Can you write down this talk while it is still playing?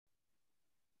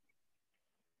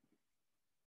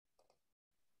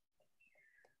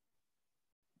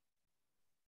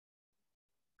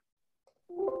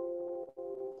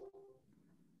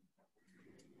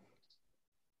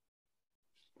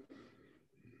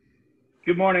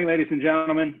Good morning, ladies and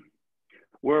gentlemen.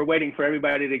 We're waiting for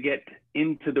everybody to get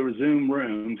into the Zoom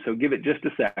room, so give it just a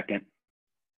second.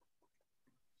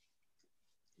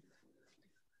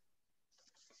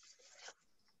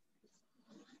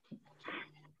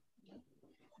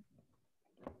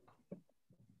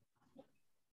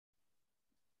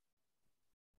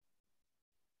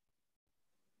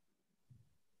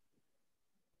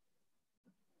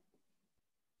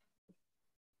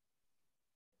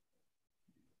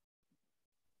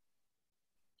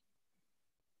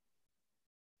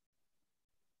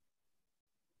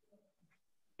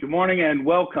 Good morning and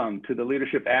welcome to the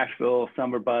Leadership Asheville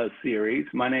Summer Buzz Series.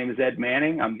 My name is Ed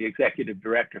Manning. I'm the Executive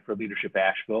Director for Leadership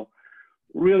Asheville.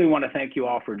 Really want to thank you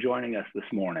all for joining us this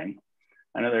morning.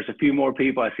 I know there's a few more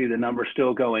people. I see the number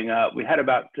still going up. We had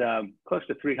about close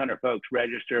to 300 folks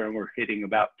register and we're hitting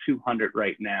about 200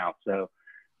 right now. So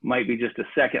might be just a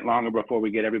second longer before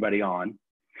we get everybody on.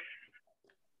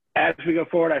 As we go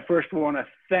forward, I first want to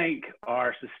thank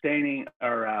our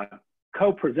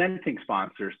co-presenting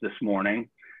sponsors this morning,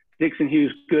 Dixon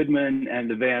Hughes Goodman and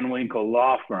the Van Winkle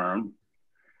Law Firm.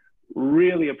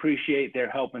 Really appreciate their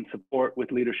help and support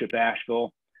with Leadership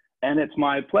Asheville. And it's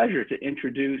my pleasure to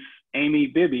introduce Amy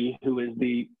Bibby, who is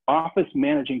the Office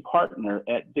Managing Partner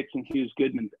at Dixon Hughes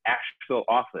Goodman's Asheville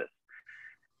office.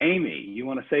 Amy, you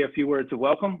want to say a few words of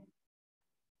welcome?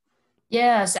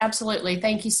 Yes, absolutely.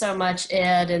 Thank you so much,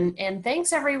 Ed. And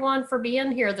thanks everyone for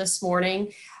being here this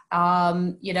morning.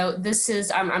 I'm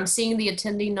seeing the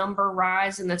attendee number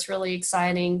rise, and that's really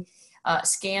exciting.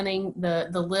 Scanning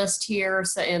the list here,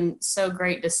 and so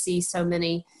great to see so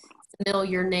many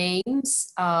familiar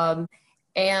names. I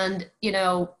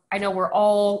know we're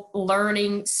all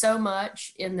learning so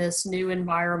much in this new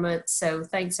environment. So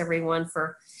thanks everyone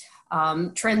for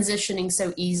transitioning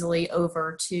so easily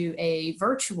over to a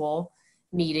virtual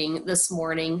meeting this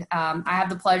morning. I have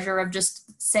the pleasure of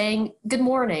just saying good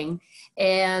morning.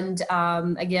 And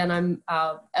again, I'm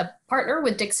a partner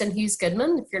with Dixon Hughes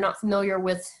Goodman. If you're not familiar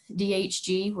with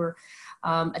DHG, we're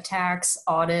a tax,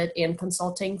 audit, and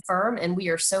consulting firm. And we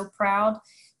are so proud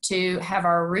to have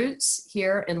our roots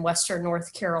here in Western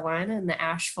North Carolina in the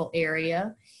Asheville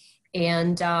area.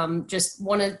 And just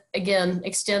want to, again,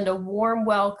 extend a warm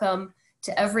welcome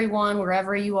to everyone,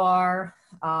 wherever you are,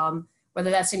 whether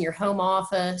that's in your home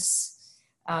office,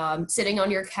 sitting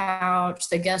on your couch,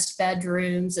 the guest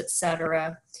bedrooms,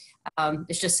 etc.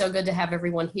 It's just so good to have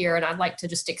everyone here. And I'd like to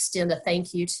just extend a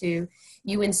thank you to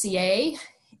UNCA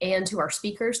and to our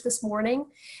speakers this morning.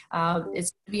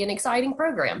 It's going to be an exciting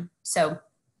program. So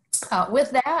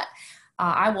with that,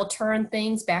 I will turn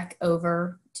things back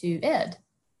over to Ed.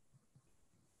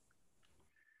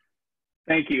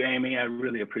 Thank you, Amy. I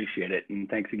really appreciate it. And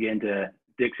thanks again to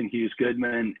Dixon Hughes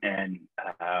Goodman and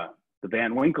the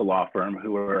Van Winkle Law Firm,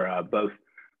 who are both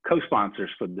co-sponsors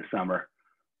for the Summer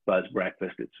Buzz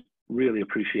Breakfast. It's really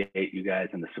appreciate you guys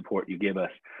and the support you give us.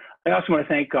 I also want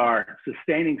to thank our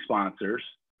sustaining sponsors,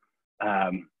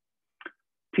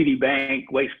 TD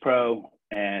Bank, Waste Pro,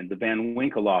 and the Van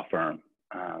Winkle Law Firm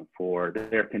for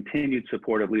their continued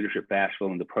support of Leadership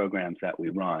Asheville and the programs that we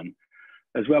run.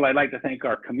 As well, I'd like to thank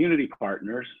our community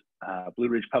partners, Blue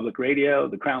Ridge Public Radio,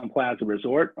 the Crown Plaza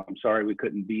Resort. I'm sorry we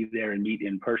couldn't be there and meet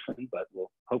in person, but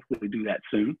we'll hopefully do that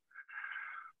soon.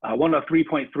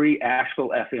 103.3 Asheville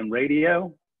FM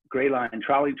Radio, Gray Line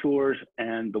Trolley Tours,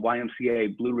 and the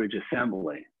YMCA Blue Ridge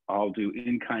Assembly all do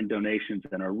in-kind donations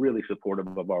and are really supportive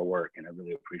of our work, and I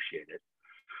really appreciate it.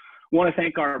 I want to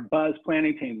thank our Buzz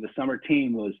planning team. The summer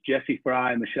team was Jesse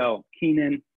Fry, Michelle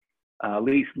Keenan,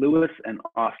 Lise Lewis, and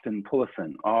Austin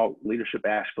Pullison, all Leadership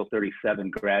Asheville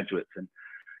 37 graduates. And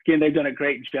again, they've done a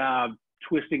great job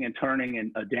twisting and turning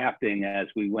and adapting as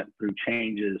we went through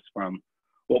changes from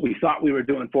what we thought we were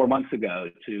doing 4 months ago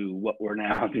to what we're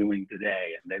now doing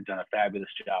today. And they've done a fabulous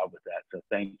job with that, so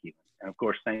thank you. And of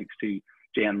course, thanks to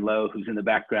Jan Lowe, who's in the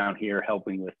background here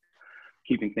helping with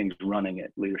keeping things running at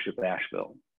Leadership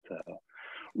Asheville. So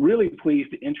really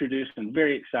pleased to introduce and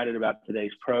very excited about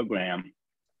today's program.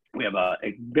 We have a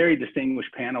very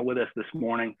distinguished panel with us this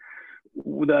morning.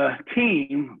 The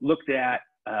team looked at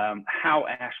how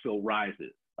Asheville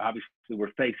rises. Obviously,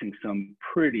 we're facing some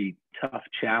pretty tough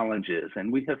challenges,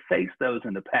 and we have faced those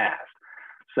in the past.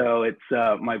 So it's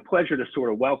my pleasure to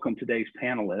sort of welcome today's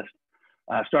panelists,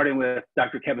 starting with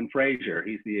Dr. Kevin Frazier.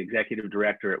 He's the Executive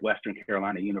Director at Western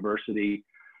Carolina University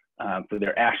for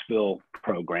their Asheville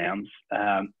programs.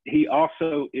 He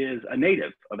also is a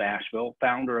native of Asheville,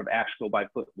 founder of Asheville by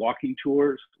Foot Walking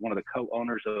Tours, one of the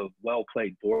co-owners of Well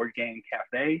Played Board Game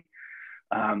Cafe.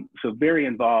 So very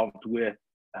involved with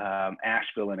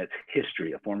Asheville and its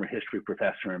history, a former history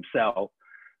professor himself.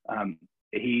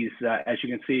 He's, as you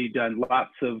can see, done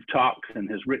lots of talks and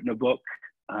has written a book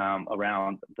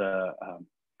around the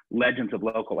legends of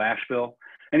local Asheville.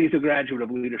 And he's a graduate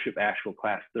of Leadership Asheville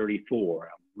Class 34. I'm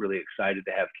really excited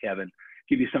to have Kevin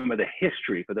give you some of the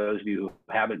history for those of you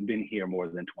who haven't been here more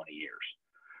than 20 years.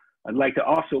 I'd like to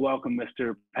also welcome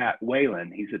Mr. Pat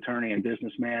Whalen. He's attorney and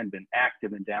businessman, been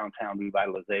active in downtown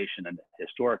revitalization and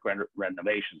historic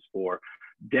renovations for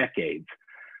decades.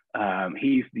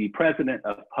 He's the president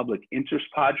of Public Interest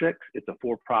Projects. It's a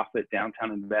for-profit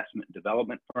downtown investment and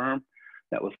development firm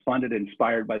that was funded and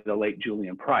inspired by the late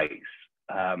Julian Price.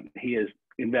 He has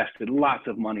invested lots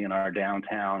of money in our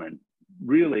downtown, and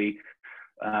really,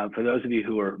 for those of you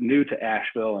who are new to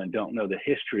Asheville and don't know the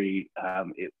history,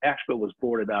 Asheville was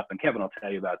boarded up, and Kevin will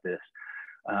tell you about this.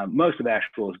 Most of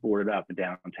Asheville is boarded up in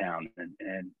downtown,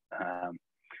 and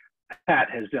Pat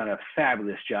has done a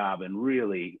fabulous job in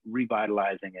really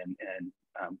revitalizing and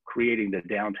creating the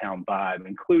downtown vibe,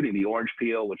 including the orange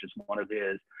peel, which is one of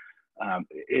his.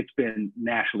 It's been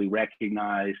nationally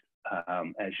recognized,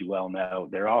 as you well know.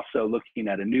 They're also looking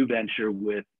at a new venture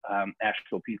with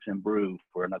Asheville Pizza and Brew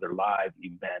for another live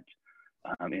event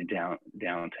in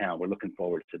downtown. We're looking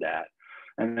forward to that.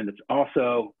 And then it's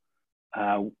also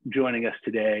joining us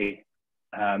today,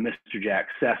 Mr. Jack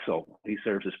Cecil. He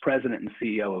serves as president and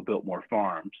CEO of Biltmore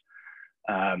Farms.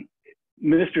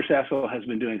 Mr. Cecil has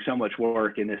been doing so much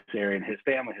work in this area, and his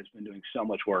family has been doing so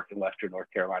much work in Western North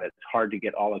Carolina. It's hard to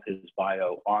get all of his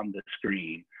bio on the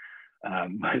screen.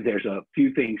 But there's a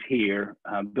few things here.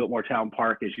 Biltmore Town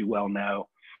Park, as you well know,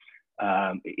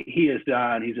 he's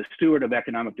a steward of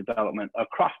economic development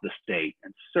across the state,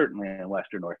 and certainly in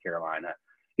Western North Carolina.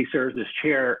 He serves as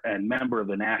chair and member of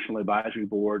the National Advisory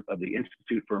Board of the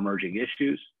Institute for Emerging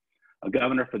Issues, a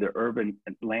governor for the Urban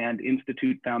Land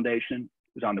Institute Foundation.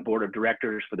 He's on the board of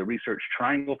directors for the Research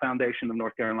Triangle Foundation of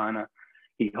North Carolina.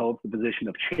 He holds the position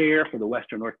of chair for the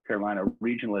Western North Carolina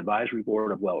Regional Advisory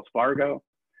Board of Wells Fargo,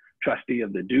 trustee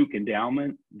of the Duke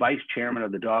Endowment, vice chairman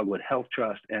of the Dogwood Health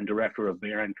Trust, and director of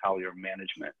Barron Collier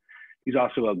Management. He's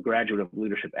also a graduate of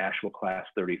Leadership Asheville Class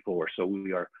 34. So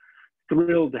we are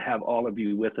thrilled to have all of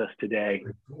you with us today,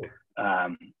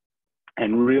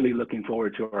 and really looking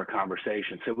forward to our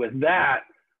conversation. So with that,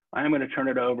 I'm going to turn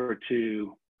it over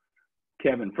to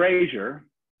Kevin Frazier,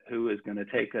 who is going to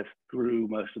take us through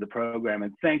most of the program.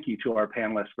 And thank you to our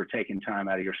panelists for taking time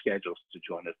out of your schedules to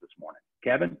join us this morning.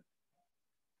 Kevin?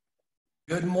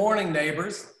 Good morning,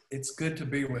 neighbors. It's good to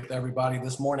be with everybody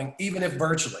this morning, even if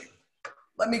virtually.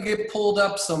 Let me get pulled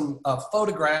up some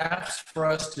photographs for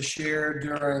us to share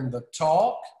during the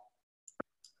talk.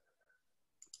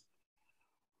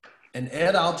 And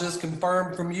Ed, I'll just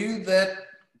confirm from you that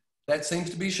that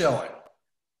seems to be showing.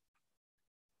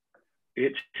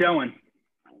 It's showing.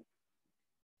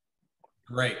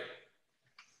 Great.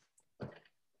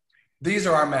 These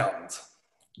are our mountains,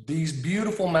 these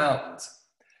beautiful mountains.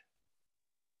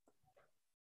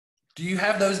 Do you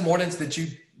have those mornings that you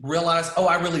realize, oh,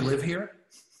 I really live here?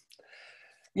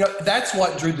 You know, that's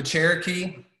what drew the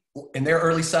Cherokee in their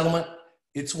early settlement.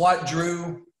 It's what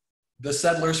drew the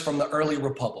settlers from the early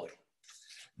republic.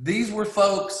 These were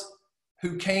folks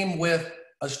who came with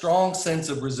a strong sense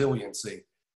of resiliency,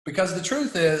 because the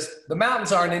truth is the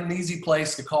mountains aren't an easy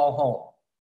place to call home.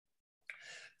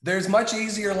 There's much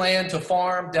easier land to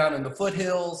farm down in the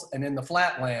foothills and in the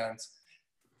flatlands.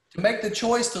 To make the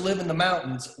choice to live in the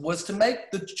mountains was to make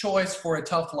the choice for a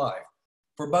tough life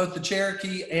for both the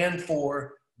Cherokee and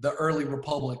for the early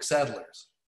republic settlers.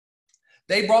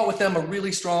 They brought with them a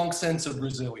really strong sense of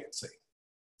resiliency.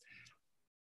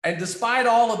 And despite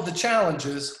all of the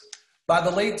challenges, by the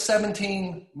late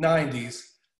 1790s,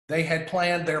 they had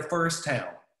planned their first town,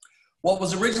 what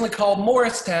was originally called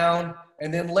Morristown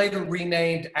and then later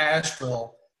renamed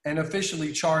Asheville and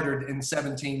officially chartered in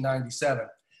 1797.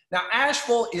 Now,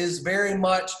 Asheville is very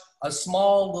much a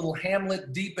small little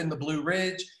hamlet deep in the Blue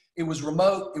Ridge. It was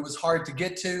remote, it was hard to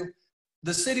get to.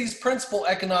 The city's principal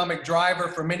economic driver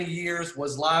for many years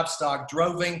was livestock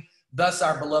droving, thus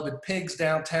our beloved pigs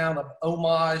downtown, of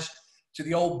homage to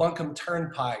the old Buncombe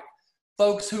Turnpike.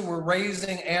 Folks who were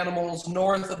raising animals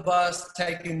north of us,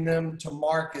 taking them to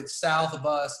markets south of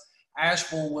us.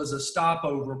 Asheville was a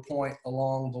stopover point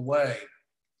along the way.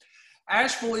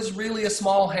 Asheville is really a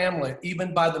small hamlet,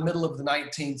 even by the middle of the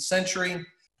 19th century,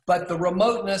 but the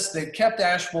remoteness that kept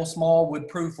Asheville small would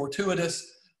prove fortuitous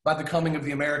by the coming of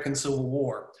the American Civil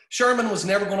War. Sherman was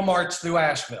never going to march through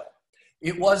Asheville.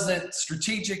 It wasn't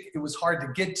strategic, it was hard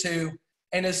to get to,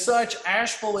 and as such,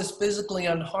 Asheville is physically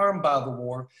unharmed by the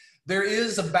war. There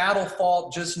is a battle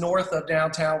fought just north of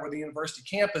downtown where the university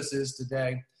campus is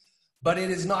today, but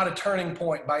it is not a turning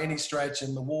point by any stretch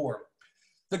in the war.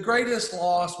 The greatest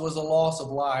loss was a loss of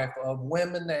life of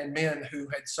women and men who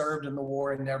had served in the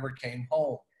war and never came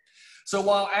home. So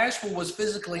while Asheville was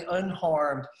physically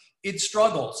unharmed, it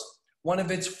struggles. One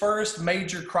of its first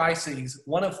major crises,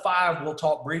 one of 5 we'll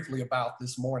talk briefly about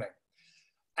this morning.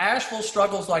 Asheville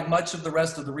struggles like much of the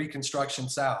rest of the Reconstruction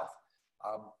South.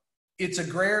 Its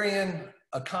agrarian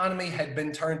economy had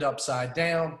been turned upside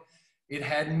down. It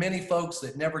had many folks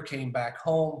that never came back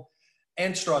home,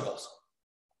 and struggles.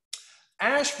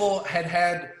 Asheville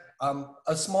had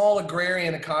a small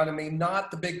agrarian economy, not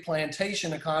the big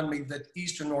plantation economy that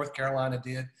Eastern North Carolina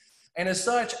did. And as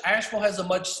such, Asheville has a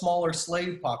much smaller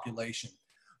slave population,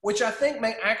 which I think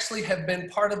may actually have been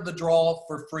part of the draw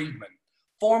for freedmen,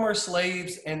 former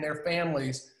slaves and their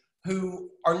families who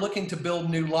are looking to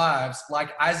build new lives,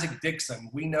 like Isaac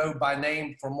Dixon. We know by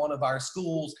name from one of our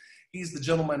schools. He's the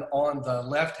gentleman on the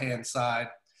left-hand side,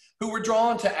 who were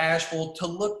drawn to Asheville to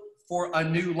look for a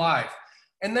new life.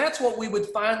 And that's what we would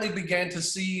finally begin to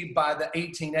see by the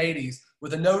 1880s,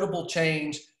 with a notable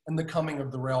change in the coming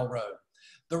of the railroad.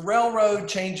 The railroad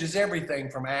changes everything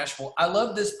from Asheville. I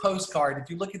love this postcard. If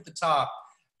you look at the top,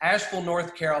 Asheville,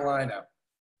 North Carolina,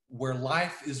 where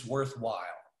life is worthwhile.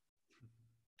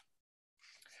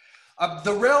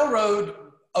 The railroad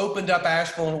opened up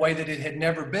Asheville in a way that it had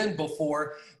never been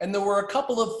before, and there were a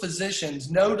couple of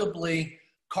physicians, notably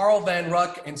Carl Van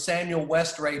Ruck and Samuel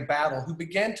Westray Battle, who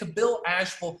began to build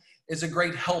Asheville as a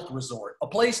great health resort, a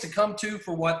place to come to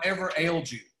for whatever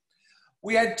ailed you.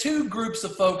 We had 2 groups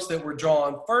of folks that were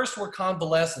drawn. First were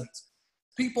convalescents,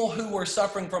 people who were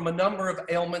suffering from a number of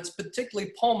ailments,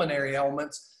 particularly pulmonary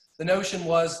ailments. The notion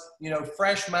was,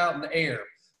 fresh mountain air.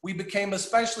 We became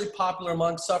especially popular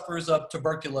among sufferers of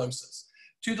tuberculosis,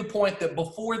 to the point that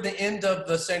before the end of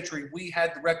the century, we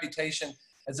had the reputation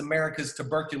as America's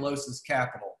tuberculosis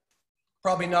capital.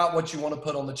 Probably not what you want to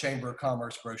put on the Chamber of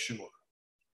Commerce brochure.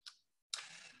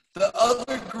 The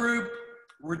other group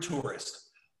were tourists,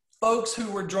 folks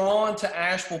who were drawn to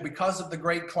Asheville because of the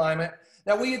great climate.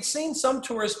 Now, we had seen some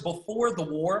tourists before the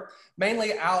war,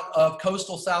 mainly out of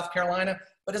coastal South Carolina,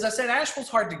 but as I said, Asheville's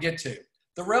hard to get to.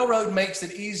 The railroad makes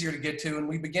it easier to get to, and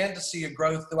we began to see a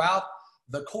growth throughout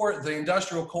the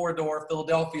industrial corridor,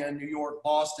 Philadelphia and New York,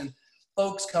 Boston,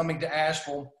 folks coming to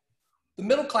Asheville. The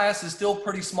middle class is still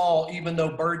pretty small, even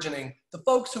though burgeoning. The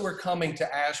folks who are coming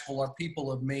to Asheville are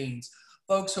people of means,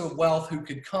 folks who have wealth who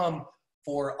could come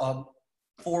for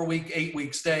 4-week,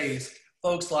 8-week stays,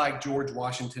 folks like George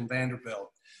Washington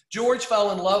Vanderbilt. George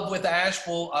fell in love with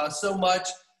Asheville so much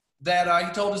that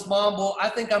he told his mom, well, I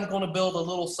think I'm going to build a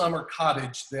little summer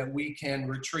cottage that we can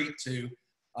retreat to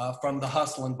from the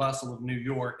hustle and bustle of New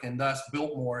York, and thus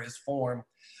Biltmore is formed.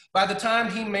 By the time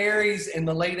he marries in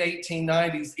the late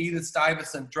 1890s, Edith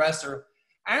Stuyvesant Dresser,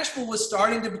 Asheville was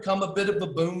starting to become a bit of a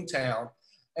boom town,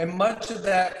 and much of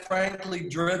that, frankly,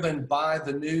 driven by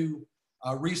the new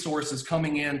resources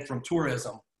coming in from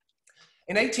tourism.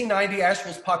 In 1890,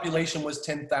 Asheville's population was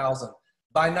 10,000.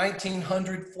 By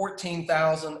 1900,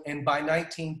 14,000, and by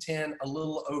 1910, a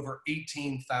little over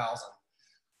 18,000.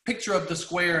 Picture of the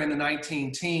square in the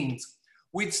 19-teens.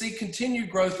 We'd see continued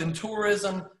growth in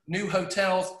tourism, new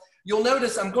hotels. You'll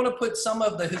notice I'm going to put some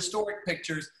of the historic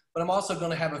pictures, but I'm also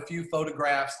going to have a few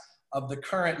photographs of the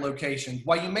current locations.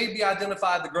 While you may be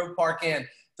identified the Grove Park Inn,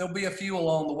 there'll be a few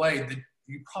along the way that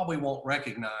you probably won't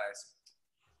recognize,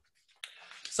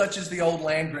 such as the old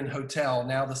Landgren Hotel,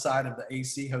 now the site of the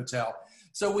AC Hotel.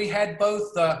 So we had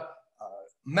both the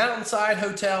mountainside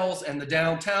hotels and the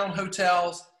downtown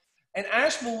hotels, and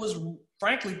Asheville was,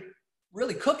 frankly,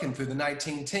 really cooking through the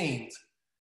 19-teens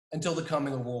until the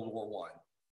coming of World War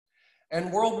I.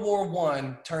 And World War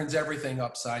I turns everything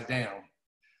upside down.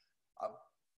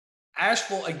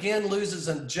 Asheville again loses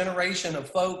a generation of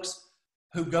folks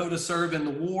who go to serve in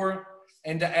the war.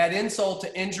 And to add insult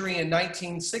to injury, in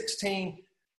 1916,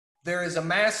 there is a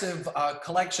massive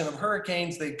collection of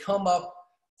hurricanes. They come up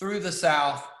through the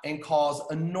South and cause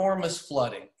enormous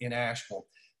flooding in Asheville.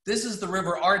 This is the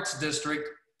River Arts District,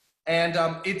 and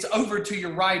it's over to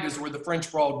your right is where the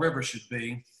French Broad River should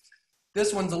be.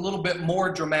 This one's a little bit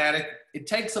more dramatic. It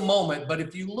takes a moment, but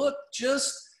if you look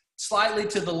just slightly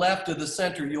to the left of the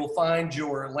center, you'll find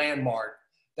your landmark.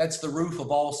 That's the roof of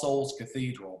All Souls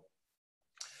Cathedral.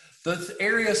 The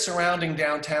area surrounding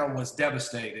downtown was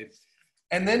devastated.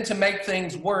 And then to make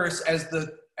things worse, as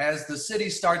the city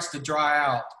starts to dry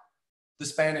out, the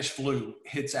Spanish flu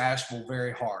hits Asheville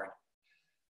very hard.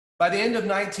 By the end of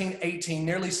 1918,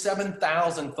 nearly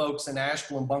 7,000 folks in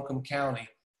Asheville and Buncombe County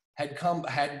had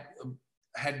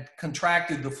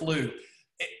contracted the flu.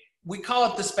 We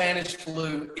call it the Spanish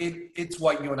flu. It's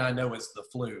what you and I know as the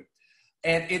flu.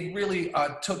 And it really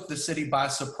took the city by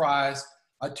surprise.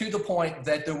 to the point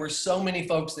that there were so many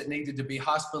folks that needed to be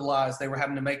hospitalized. They were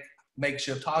having to make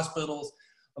makeshift hospitals.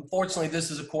 Unfortunately,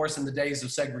 this is, of course, in the days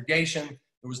of segregation.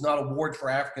 There was not a ward for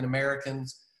African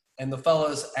Americans, and the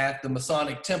fellows at the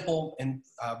Masonic Temple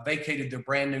vacated their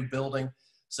brand new building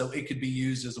so it could be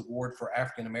used as a ward for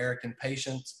African American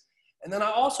patients. And then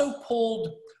I also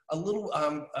pulled a little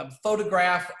a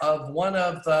photograph of one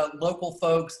of the local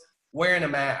folks wearing a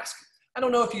mask. I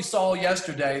don't know if you saw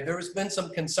yesterday, there has been some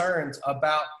concerns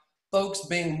about folks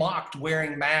being mocked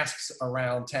wearing masks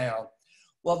around town.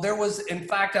 Well, there was, in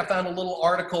fact, I found a little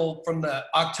article from the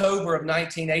October of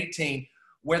 1918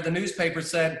 where the newspaper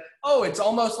said, oh, it's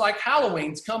almost like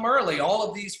Halloween's come early. All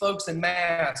of these folks in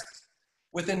masks.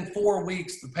 Within 4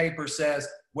 weeks, the paper says,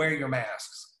 wear your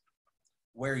masks.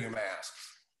 Wear your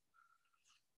masks.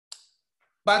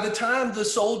 By the time the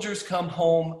soldiers come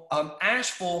home,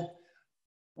 Asheville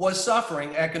was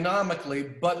suffering economically,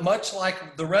 but much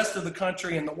like the rest of the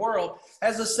country and the world,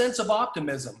 has a sense of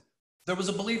optimism. There was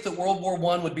a belief that World War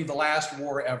I would be the last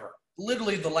war ever,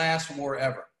 literally the last war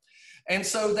ever. And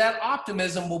so that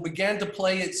optimism will begin to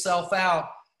play itself out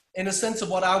in a sense of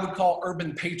what I would call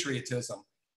urban patriotism.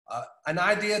 An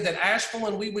idea that Asheville,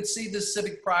 and we would see this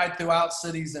civic pride throughout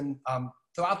cities and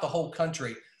throughout the whole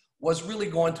country, was really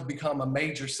going to become a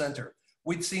major center.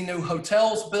 We'd see new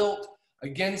hotels built,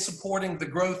 again supporting the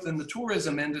growth in the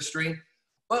tourism industry,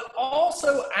 but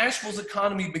also Asheville's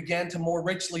economy began to more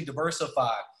richly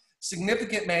diversify.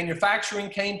 Significant manufacturing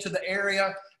came to the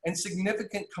area and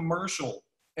significant commercial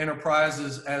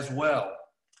enterprises as well.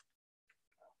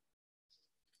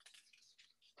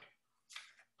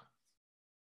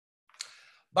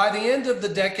 By the end of the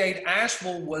decade,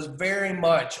 Asheville was very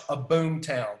much a boom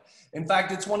town. In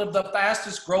fact, it's one of the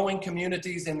fastest growing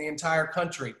communities in the entire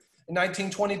country. In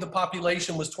 1920, the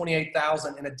population was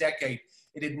 28,000. In a decade,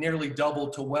 it had nearly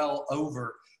doubled to well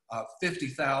over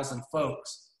 50,000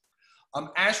 folks.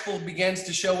 Asheville begins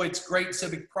to show its great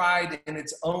civic pride in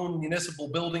its own municipal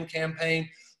building campaign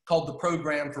called the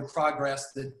Program for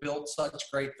Progress that built such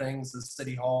great things as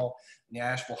City Hall and the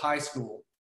Asheville High School.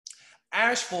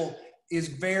 Asheville is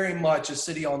very much a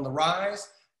city on the rise,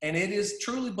 and it is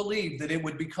truly believed that it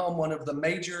would become one of the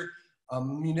major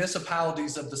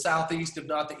municipalities of the Southeast, if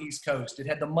not the East Coast. It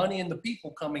had the money and the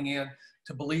people coming in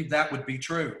to believe that would be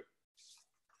true.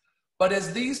 But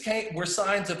as these were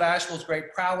signs of Asheville's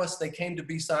great prowess, they came to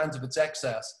be signs of its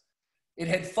excess. It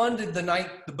had funded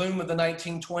the boom of the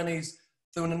 1920s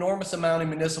through an enormous amount of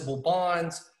municipal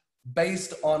bonds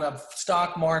based on a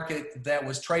stock market that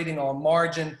was trading on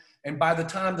margin. And by the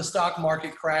time the stock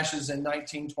market crashes in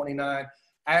 1929,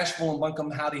 Asheville and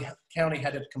Buncombe County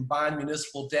had a combined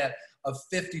municipal debt of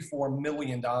 $54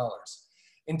 million.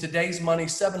 In today's money,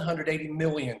 $780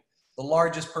 million, the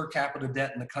largest per capita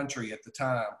debt in the country at the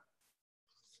time.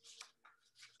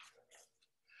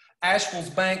 Asheville's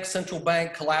bank, Central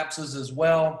Bank, collapses as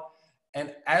well,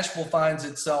 and Asheville finds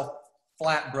itself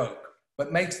flat broke,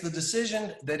 but makes the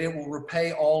decision that it will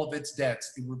repay all of its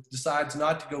debts. It decides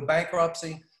not to go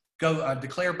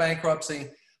declare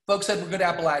bankruptcy. Folks said, we're good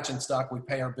Appalachian stock, we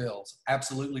pay our bills.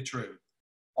 Absolutely true.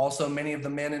 Also, many of the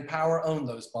men in power own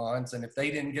those bonds, and if they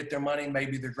didn't get their money,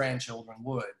 maybe their grandchildren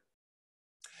would.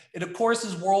 It, of course,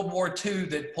 is World War II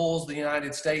that pulls the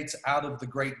United States out of the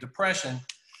Great Depression.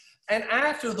 And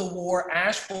after the war,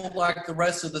 Asheville, like the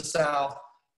rest of the South,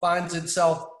 finds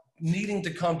itself needing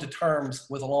to come to terms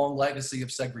with a long legacy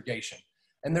of segregation.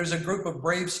 And there's a group of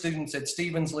brave students at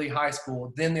Stevens Lee High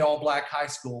School, then the all-black high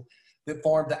school, that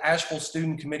formed the Asheville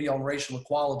Student Committee on Racial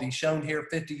Equality, shown here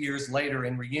 50 years later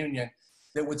in reunion,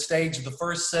 that would stage the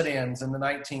first sit-ins in the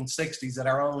 1960s at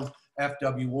our own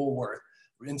F.W. Woolworth,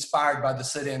 inspired by the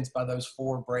sit-ins by those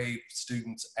 4 brave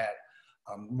students at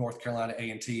North Carolina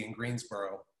A&T in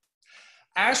Greensboro.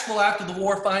 Asheville, after the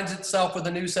war, finds itself with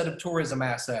a new set of tourism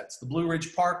assets, the Blue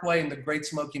Ridge Parkway and the Great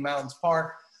Smoky Mountains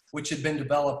Park, which had been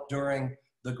developed during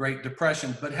the Great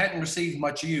Depression, but hadn't received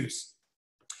much use.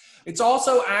 It's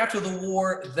also after the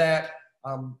war that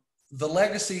the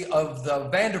legacy of the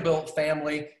Vanderbilt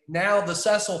family, now the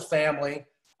Cecil family,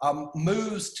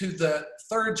 moves to the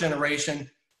 3rd generation,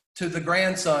 to the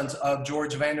grandsons of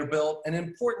George Vanderbilt. An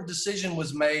important decision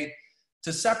was made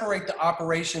to separate the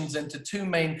operations into 2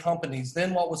 main companies,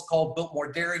 then what was called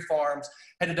Biltmore Dairy Farms,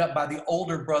 headed up by the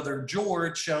older brother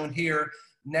George, shown here,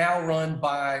 now run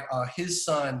by his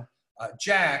son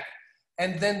Jack.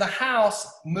 And then the house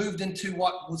moved into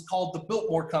what was called the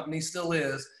Biltmore Company, still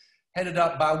is, headed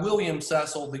up by William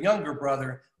Cecil, the younger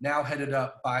brother, now headed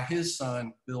up by his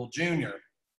son, Bill Jr.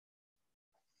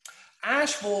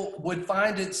 Asheville would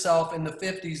find itself in the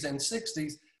 50s and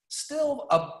 60s still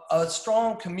a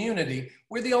strong community.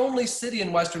 We're the only city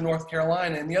in Western North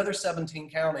Carolina, and the other 17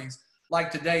 counties, like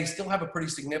today, still have a pretty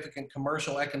significant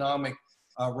commercial economic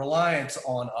reliance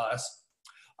on us.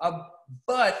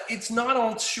 But it's not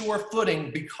on sure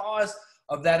footing because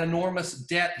of that enormous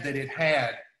debt that it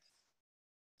had.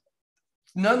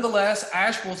 Nonetheless,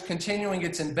 Asheville's continuing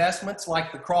its investments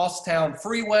like the Crosstown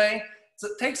Freeway. So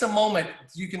it takes a moment,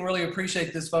 you can really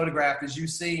appreciate this photograph as you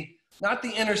see not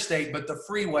the interstate, but the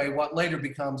freeway, what later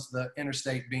becomes the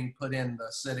interstate being put in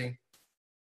the city.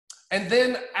 And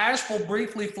then Asheville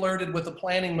briefly flirted with a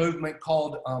planning movement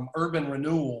called urban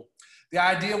renewal. The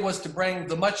idea was to bring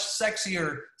the much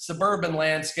sexier suburban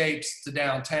landscapes to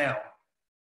downtown.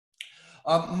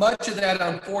 Much of that,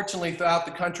 unfortunately, throughout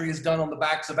the country is done on the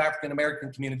backs of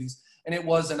African-American communities, and it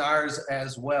was in ours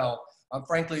as well.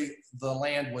 Frankly, the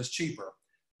land was cheaper,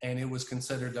 and it was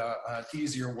considered an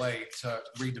easier way to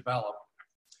redevelop.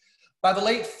 By the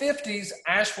late 50s,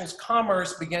 Asheville's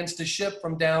commerce begins to shift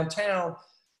from downtown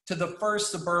to the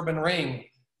first suburban ring.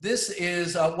 This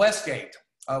is Westgate,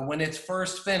 when it's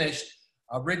first finished,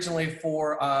 originally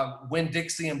for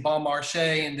Winn-Dixie and Bon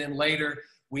Marché, and then later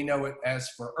we know it as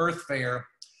for Earth Fair.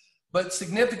 But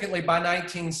significantly, by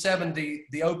 1970,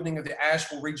 the opening of the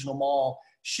Asheville Regional Mall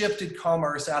shifted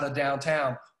commerce out of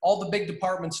downtown. All the big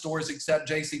department stores except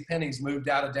JCPenney's moved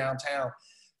out of downtown.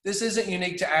 This isn't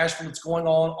unique to Asheville. It's going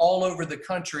on all over the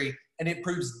country, and it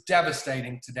proves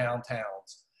devastating to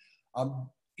downtowns.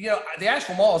 You know, the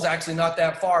Asheville Mall is actually not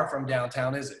that far from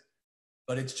downtown, is it?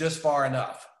 But it's just far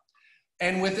enough.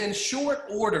 And within short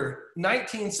order,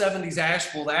 1970s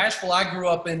Asheville, the Asheville I grew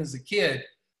up in as a kid,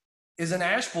 is an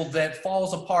Asheville that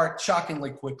falls apart shockingly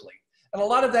quickly. And a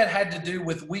lot of that had to do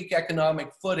with weak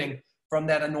economic footing from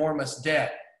that enormous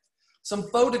debt. Some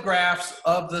photographs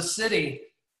of the city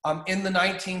in the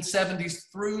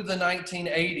 1970s through the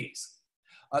 1980s.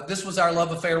 This was our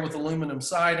love affair with aluminum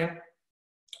siding.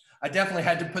 I definitely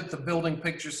had to put the building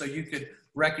pictures so you could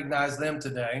recognize them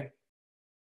today.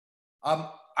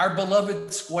 Our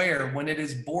beloved square when it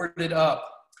is boarded up.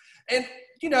 And,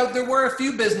 you know, there were a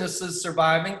few businesses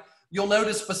surviving. You'll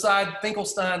notice beside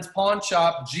Finkelstein's pawn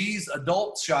shop, G's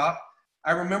adult shop.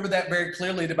 I remember that very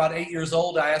clearly. At about 8 years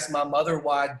old, I asked my mother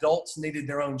why adults needed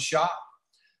their own shop.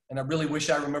 And I really wish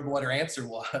I remember what her answer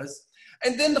was.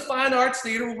 And then the Fine Arts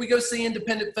Theater, where we go see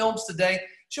independent films today,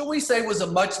 shall we say was a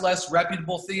much less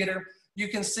reputable theater. You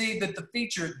can see that the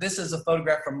feature, this is a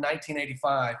photograph from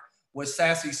 1985, was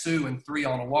Sassy Sue and Three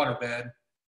on a Waterbed.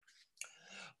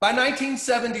 By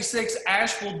 1976,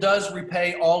 Asheville does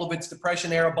repay all of its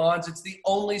Depression-era bonds. It's the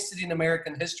only city in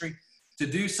American history to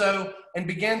do so, and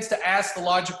begins to ask the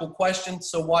logical question,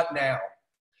 so what now?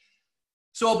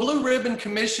 So a Blue Ribbon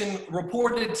Commission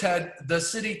reported to the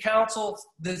city council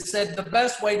that said the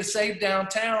best way to save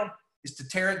downtown is to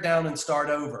tear it down and start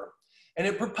over. And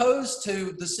it proposed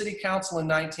to the city council in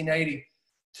 1980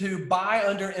 to buy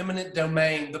under eminent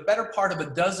domain the better part of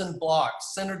a dozen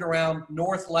blocks centered around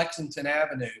North Lexington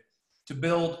Avenue to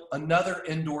build another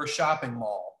indoor shopping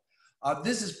mall.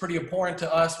 This is pretty important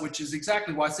to us, which is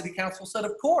exactly why City Council said,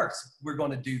 of course, we're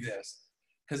going to do this,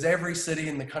 because every city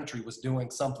in the country was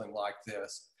doing something like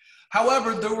this.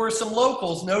 However, there were some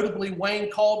locals, notably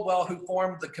Wayne Caldwell, who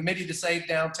formed the Committee to Save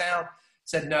Downtown,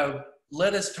 said, no,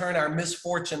 let us turn our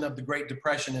misfortune of the Great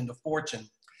Depression into fortune.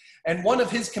 And one of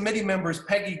his committee members,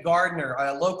 Peggy Gardner,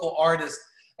 a local artist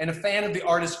and a fan of the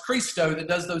artist Christo that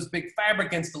does those big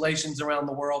fabric installations around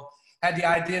the world, had the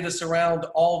idea to surround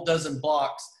all dozen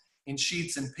blocks in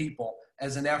sheets and people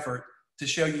as an effort to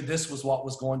show you this was what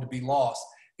was going to be lost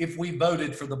if we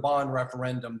voted for the bond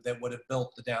referendum that would have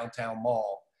built the downtown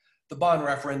mall. The bond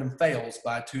referendum fails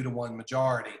by a 2-to-1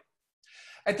 majority.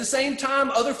 At the same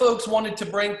time, other folks wanted to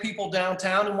bring people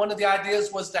downtown, and one of the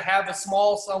ideas was to have a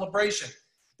small celebration.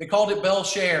 They called it Bell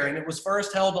Share, and it was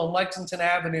first held on Lexington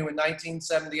Avenue in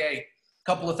 1978. A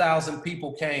couple of thousand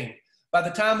people came. By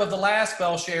the time of the last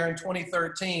Bell Share in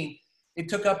 2013, it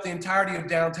took up the entirety of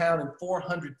downtown and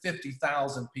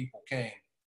 450,000 people came.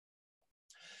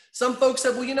 Some folks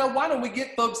said, well, you know, why don't we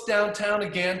get folks downtown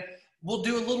again? We'll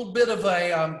do a little bit of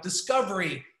a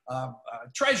discovery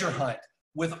treasure hunt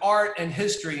with art and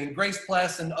history. And Grace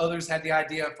Pless and others had the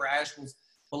idea for Asheville's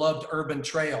beloved urban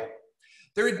trail.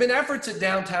 There had been efforts at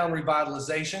downtown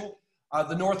revitalization.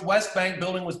 The Northwest Bank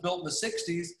building was built in the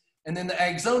 60s, and then the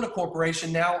Agzona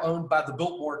Corporation, now owned by the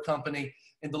Biltmore Company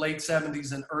in the late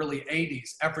 70s and early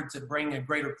 80s, efforts at bringing a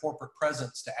greater corporate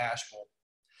presence to Asheville.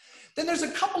 Then there's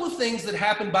a couple of things that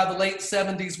happened by the late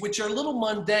 70s which are a little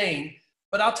mundane,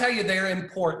 but I'll tell you they're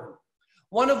important.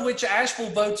 One of which, Asheville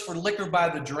votes for liquor by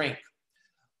the drink.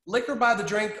 Liquor by the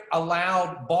drink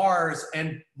allowed bars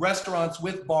and restaurants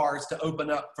with bars to open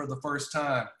up for the first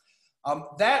time.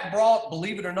 That brought,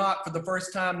 believe it or not, for the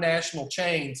first time, national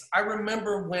chains. I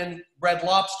remember when Red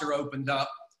Lobster opened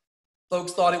up,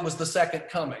 folks thought it was the second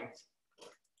coming.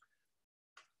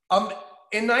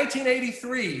 In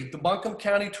 1983, the Buncombe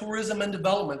County Tourism and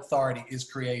Development Authority is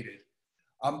created.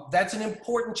 That's an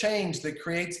important change that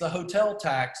creates the hotel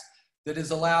tax that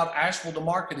has allowed Asheville to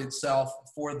market itself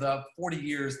for the 40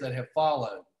 years that have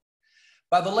followed.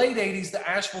 By the late 80s, the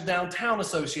Asheville Downtown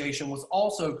Association was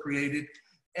also created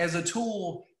as a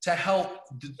tool to help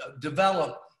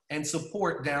develop and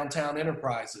support downtown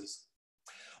enterprises.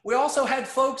 We also had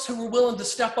folks who were willing to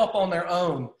step up on their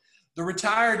own. The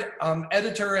retired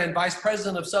editor and vice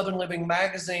president of Southern Living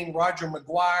magazine, Roger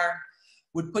McGuire,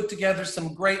 would put together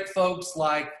some great folks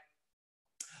like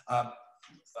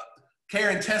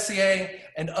Karen Tessier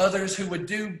and others who would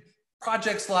do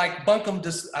projects like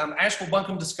Asheville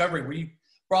Buncombe Discovery, where you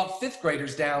brought fifth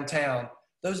graders downtown.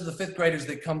 Those are the fifth graders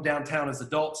that come downtown as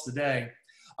adults today.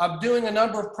 I'm doing a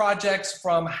number of projects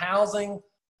from housing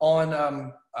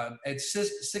on at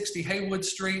 60 Haywood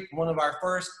Street, one of our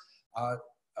first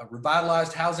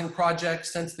revitalized housing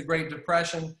projects since the Great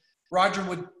Depression. Roger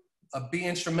would be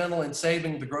instrumental in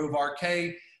saving the Grove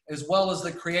Arcade, as well as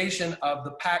the creation of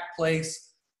the Pack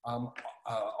Place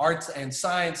Arts and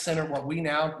Science Center, what we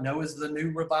now know as the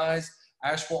new revised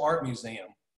Asheville Art Museum.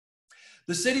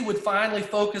 The city would finally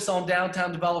focus on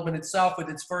downtown development itself with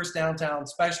its first downtown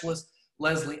specialist,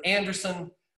 Leslie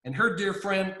Anderson, and her dear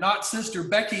friend, not sister,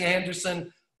 Becky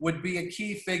Anderson, would be a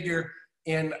key figure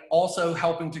in also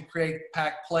helping to create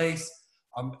Pack Place,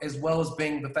 as well as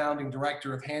being the founding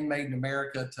director of Handmade in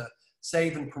America to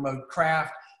save and promote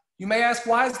craft. You may ask,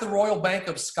 why is the Royal Bank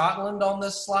of Scotland on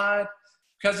this slide?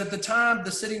 Because at the time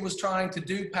the city was trying to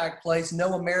do Pack Place,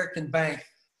 no American bank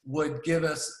would give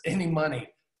us any money.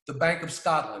 The Bank of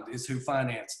Scotland is who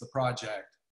financed the project.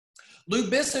 Lou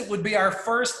Bissett would be our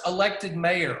first elected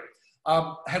mayor.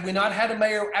 Had we not had a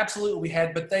mayor? Absolutely we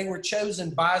had, but they were chosen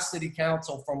by city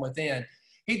council from within.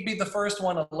 He'd be the first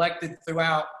one elected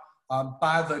throughout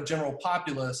by the general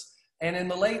populace. And in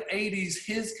the late 80s,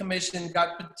 his commission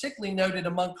got particularly noted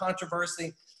among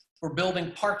controversy for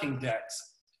building parking decks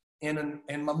in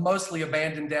a mostly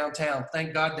abandoned downtown.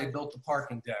 Thank God they built the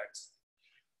parking decks.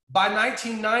 By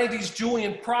 1990s,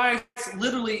 Julian Price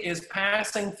literally is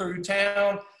passing through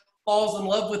town, falls in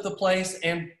love with the place,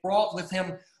 and brought with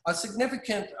him a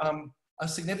significant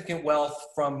wealth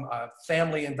from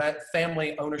family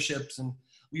ownerships and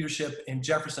leadership in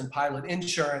Jefferson Pilot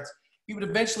Insurance. He would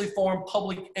eventually form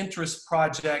Public Interest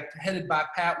Project, headed by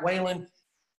Pat Whalen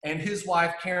and his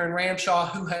wife, Karen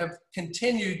Ramshaw, who have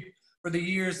continued for the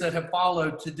years that have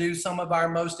followed to do some of our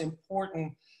most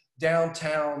important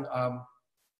downtown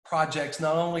projects,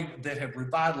 not only that have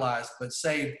revitalized, but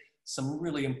saved some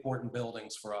really important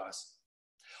buildings for us.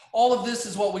 All of this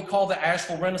is what we call the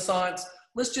Asheville Renaissance.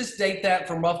 Let's just date that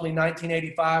from roughly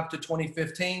 1985 to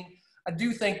 2015. I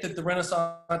do think that the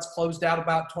Renaissance closed out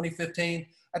about 2015.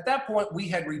 At that point, we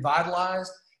had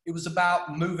revitalized. It was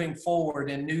about moving forward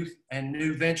in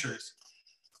new ventures.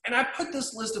 And I put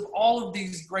this list of all of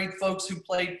these great folks who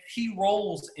played key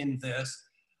roles in this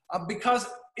because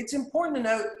it's important to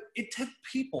note it took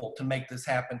people to make this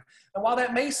happen. And while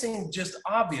that may seem just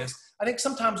obvious, I think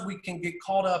sometimes we can get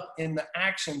caught up in the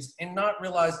actions and not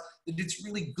realize that it's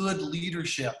really good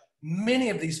leadership. Many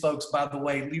of these folks, by the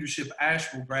way, Leadership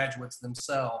Asheville graduates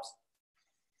themselves.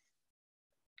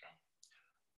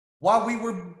 While we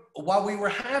were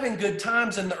having good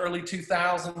times in the early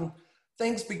 2000s,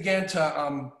 things began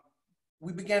to,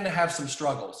 we began to have some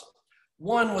struggles.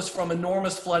 One was from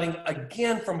enormous flooding,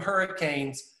 again from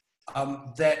hurricanes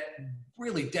that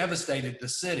really devastated the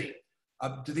city.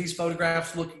 Do these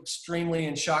photographs look extremely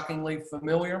and shockingly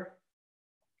familiar?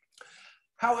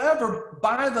 However,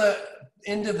 by the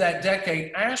end of that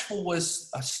decade, Asheville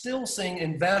was still seeing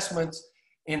investments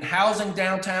in housing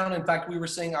downtown. In fact, we were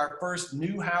seeing our first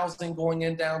new housing going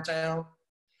in downtown.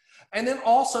 And then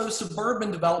also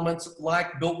suburban developments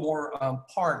like Biltmore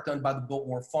Park, done by the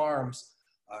Biltmore Farms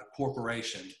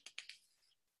Corporation.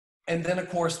 And then, of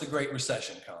course, the Great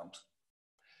Recession comes.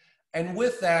 And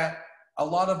with that, a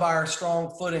lot of our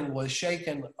strong footing was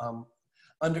shaken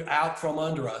out from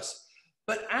under us.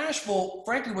 But Asheville,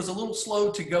 frankly, was a little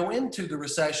slow to go into the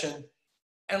recession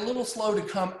and a little slow to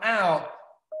come out,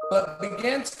 but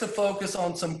began to focus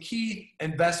on some key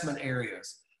investment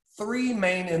areas. Three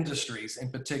main industries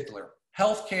in particular: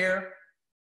 healthcare,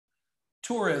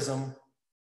 tourism,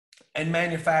 and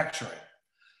manufacturing.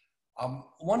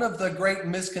 One of the great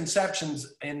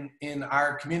misconceptions in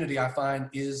our community, I find,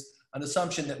 is an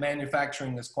assumption that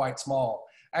manufacturing is quite small.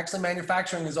 Actually,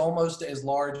 manufacturing is almost as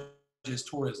large as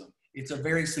tourism. It's a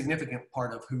very significant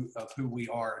part of who we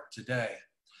are today.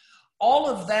 All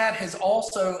of that has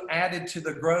also added to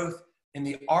the growth in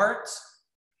the arts,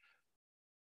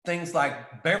 things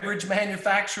like beverage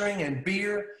manufacturing and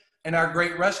beer, and our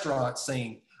great restaurant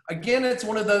scene. Again, it's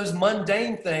one of those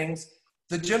mundane things.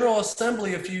 The General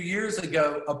Assembly a few years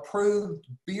ago approved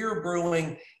beer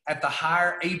brewing at the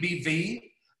higher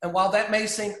ABV. And while that may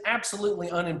seem absolutely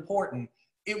unimportant,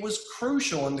 it was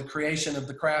crucial in the creation of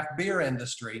the craft beer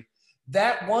industry.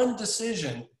 That one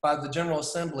decision by the General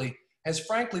Assembly has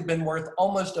frankly been worth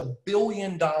almost $1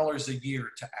 billion a year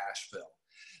to Asheville.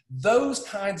 Those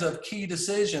kinds of key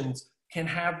decisions can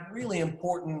have really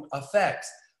important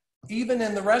effects. Even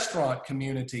in the restaurant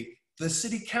community, the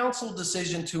city council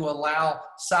decision to allow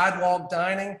sidewalk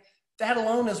dining, that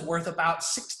alone is worth about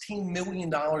 $16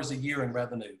 million a year in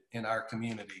revenue in our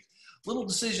community. Little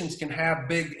decisions can have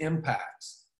big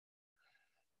impacts.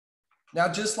 Now,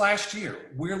 just last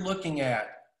year, we're looking at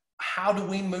how do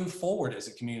we move forward as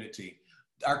a community?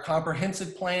 Our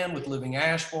comprehensive plan with Living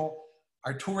Asheville,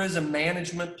 our tourism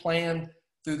management plan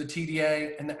through the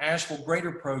TDA, and the Asheville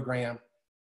Greater Program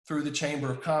through the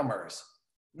Chamber of Commerce.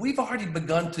 We've already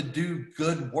begun to do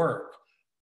good work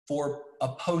for a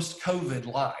post-COVID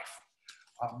life.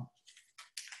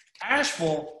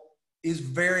 Asheville is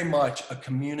very much a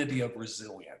community of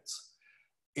resilience.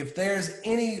 If there's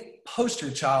any poster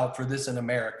child for this in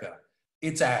America,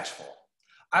 it's Asheville.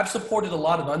 I've supported a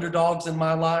lot of underdogs in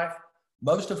my life,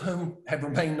 most of whom have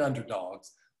remained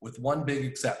underdogs, with one big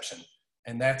exception,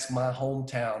 and that's my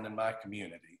hometown and my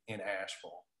community in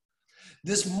Asheville.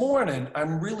 This morning,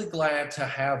 I'm really glad to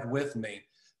have with me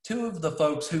two of the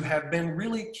folks who have been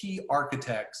really key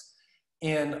architects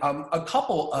in a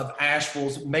couple of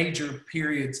Asheville's major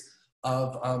periods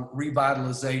of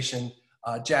revitalization,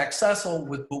 Jack Cecil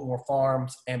with Biltmore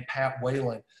Farms and Pat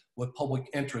Whalen with Public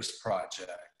Interest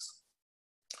Projects.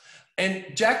 And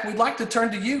Jack, we'd like to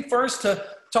turn to you first to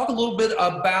talk a little bit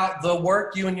about the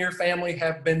work you and your family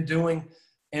have been doing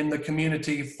in the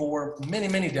community for many,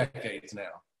 many decades now.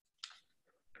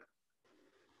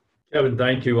 Kevin,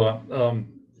 thank you.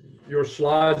 Your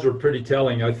slides are pretty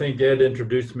telling. I think Ed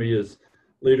introduced me as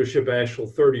Leadership Asheville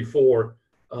 34.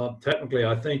 Technically,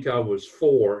 I think I was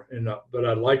 4, but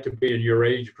I'd like to be in your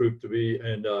age group to be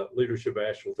in Leadership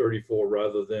Asheville 34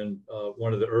 rather than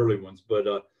one of the early ones. But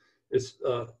it's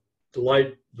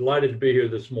delighted to be here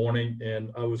this morning.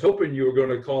 And I was hoping you were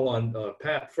going to call on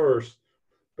Pat first,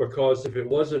 because if it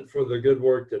wasn't for the good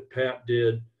work that Pat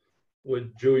did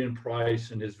with Julian Price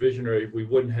and his visionary, we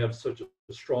wouldn't have such a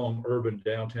strong urban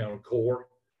downtown core.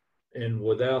 And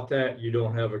without that, you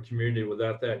don't have a community.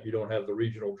 Without that, you don't have the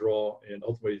regional draw and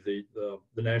ultimately the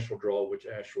national draw, which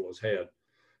Asheville has had.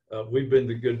 We've been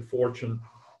the good fortune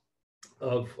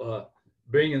of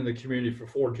being in the community for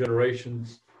 4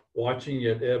 generations, watching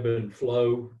it ebb and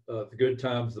flow, the good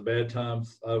times, the bad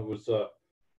times. I was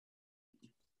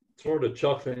sort of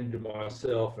chuckling to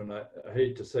myself, and I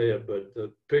hate to say it, but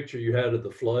the picture you had of the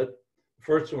flood, the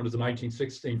first one is the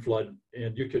 1916 flood,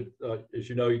 and you could, as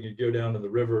you know, you can go down to the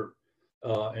river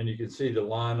and you can see the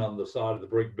line on the side of the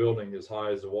brick building as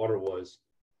high as the water was.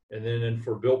 And then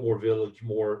for Biltmore Village,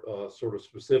 more sort of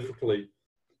specifically,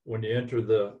 when you enter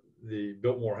the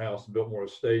Biltmore House and Biltmore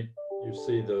Estate, you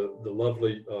see the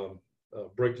lovely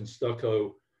brick and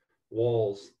stucco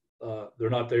walls.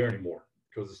 They're not there anymore,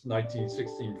 because this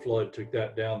 1916 flood took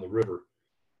that down the river,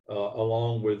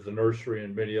 along with the nursery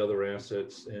and many other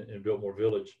assets in Biltmore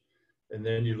Village. And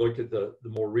then you look at the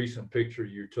more recent picture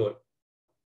you took.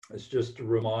 It's just to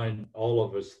remind all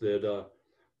of us that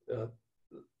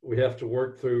we have to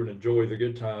work through and enjoy the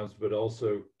good times, but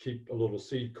also keep a little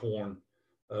seed corn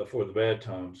for the bad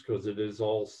times, because it is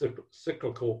all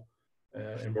cyclical,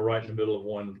 and we're right in the middle of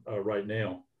one right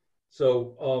now.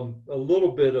 So a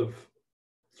little bit of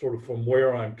sort of from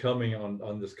where I'm coming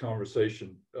on this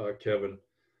conversation, Kevin.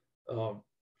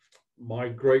 My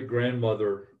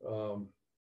great-grandmother,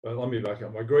 let me back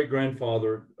up. My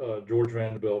great-grandfather, George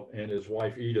Vanderbilt, and his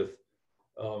wife, Edith,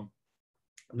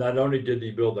 not only did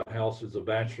he build the house as a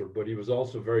bachelor, but he was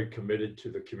also very committed to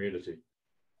the community.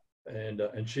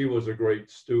 And she was a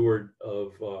great steward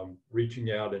of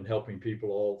reaching out and helping people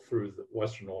all through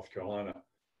Western North Carolina.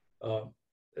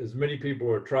 As many people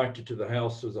are attracted to the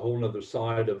house, there's a whole other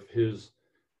side of his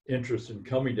interest in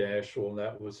coming to Asheville, and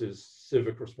that was his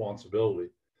civic responsibility.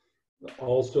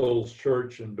 All Souls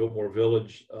Church in Biltmore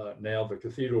Village, now the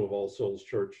Cathedral of All Souls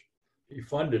Church, he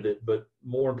funded it, but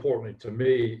more importantly to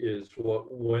me is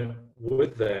what went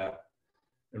with that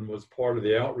and was part of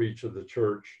the outreach of the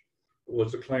church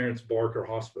was the Clarence Barker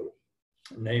Hospital.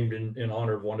 named in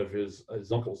honor of one of his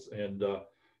uncles. And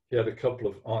he had a couple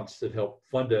of aunts that helped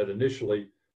fund that initially,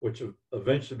 which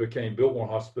eventually became Biltmore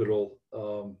Hospital,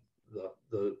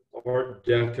 the Art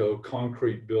Deco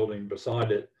concrete building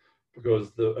beside it,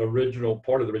 because the original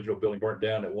part of the original building burnt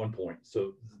down at one point.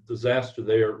 So the disaster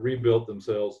there, rebuilt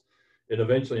themselves. And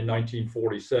eventually in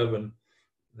 1947,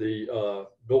 the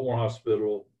Biltmore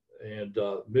Hospital and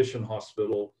Mission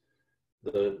Hospital,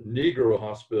 the Negro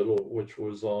Hospital, which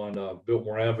was on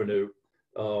Biltmore Avenue,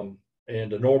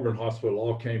 and the Norman Hospital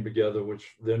all came together,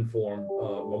 which then formed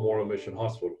Memorial Mission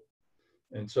Hospital.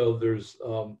 And so there's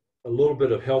a little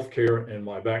bit of healthcare in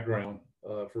my background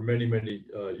for many, many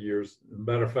years. As a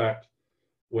matter of fact,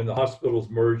 when the hospitals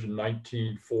merged in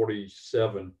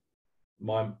 1947,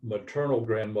 my maternal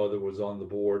grandmother was on the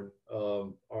board.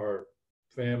 Our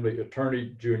family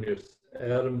attorney, Junius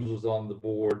Adams, was on the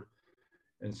board,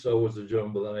 and so was a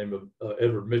gentleman by the name of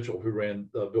Edward Mitchell, who ran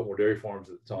Biltmore Dairy Farms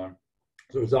at the time.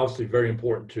 So it was obviously very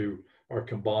important to our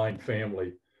combined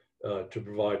family to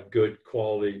provide good,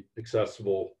 quality,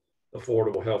 accessible,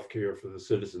 affordable health care for the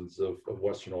citizens of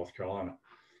Western North Carolina.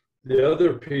 The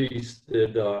other piece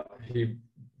that he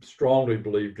strongly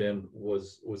believed in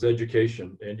was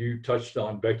education. And you touched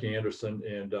on Becky Anderson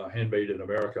and Handmade in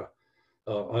America.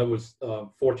 I was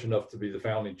fortunate enough to be the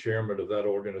founding chairman of that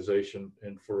organization.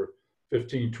 And for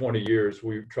 15, 20 years,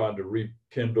 we tried to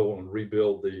rekindle and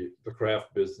rebuild the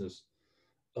craft business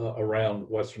around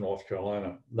Western North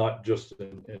Carolina, not just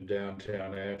in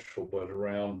downtown Asheville, but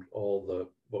around all the,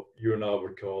 what you and I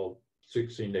would call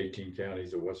 16, 18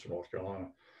 counties of Western North Carolina.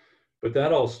 But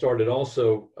that all started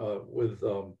also with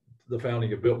the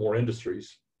founding of Biltmore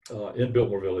Industries in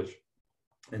Biltmore Village.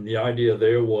 And the idea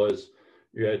there was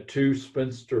you had two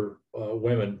spinster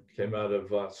women came out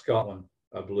of Scotland,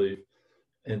 I believe,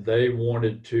 and they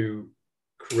wanted to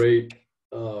create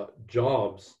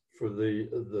jobs for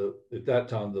the at that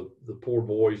time, the poor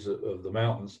boys of the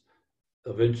mountains.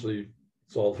 Eventually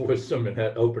saw the wisdom and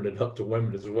had opened it up to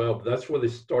women as well. But that's where they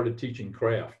started teaching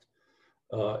craft.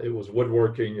 It was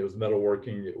woodworking, it was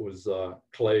metalworking, it was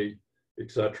clay,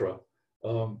 etc.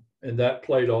 And that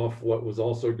played off what was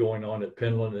also going on at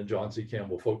Penland and John C.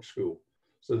 Campbell Folk School.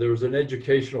 So there was an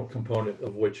educational component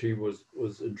of which he was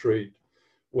intrigued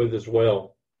with as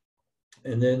well.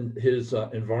 And then his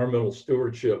environmental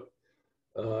stewardship,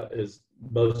 as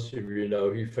most of you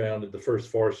know, he founded the first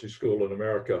forestry school in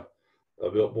America,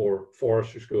 Biltmore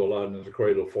Forestry School out in the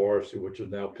Cradle of Forestry, which is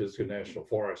now Pisgah National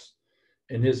Forest.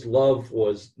 And his love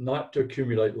was not to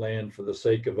accumulate land for the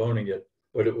sake of owning it,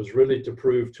 but it was really to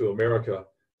prove to America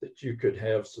that you could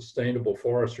have sustainable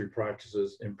forestry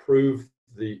practices, improve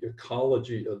the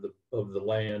ecology of the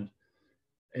land,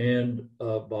 and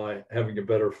by having a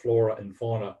better flora and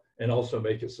fauna, and also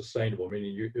make it sustainable,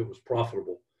 meaning it was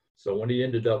profitable. So when he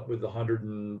ended up with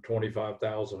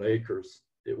 125,000 acres,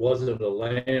 it wasn't a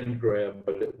land grab,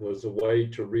 but it was a way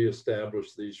to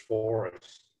reestablish these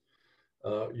forests.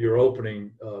 Your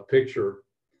opening picture,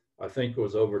 I think,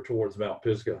 was over towards Mount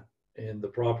Pisgah, and the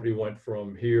property went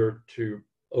from here to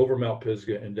over Mount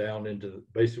Pisgah and down into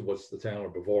basically what's the town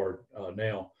of Brevard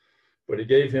now. But it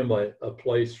gave him a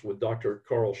place with Dr.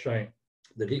 Carl Schenck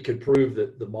that he could prove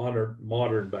that the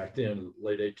modern back then,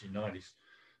 late 1890s,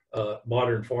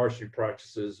 modern forestry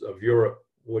practices of Europe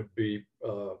would be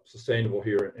sustainable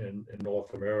here in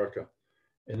North America.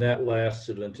 And that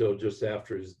lasted until just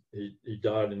after he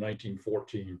died in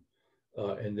 1914.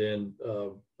 And then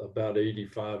about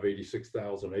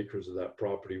 86,000 acres of that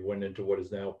property went into what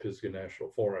is now Pisgah National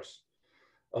Forest.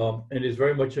 And he's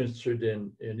very much interested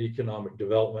in economic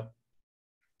development.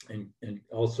 And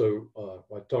also,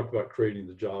 I talked about creating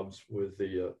the jobs with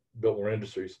the Biltmore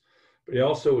Industries, but he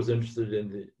also was interested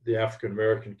in the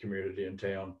African-American community in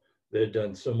town. They had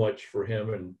done so much for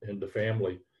him and the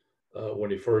family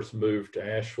when he first moved to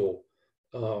Asheville.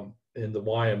 In the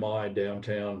YMI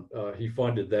downtown, he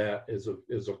funded that as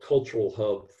a cultural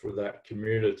hub for that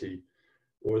community,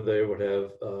 where they would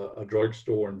have a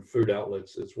drugstore and food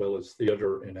outlets, as well as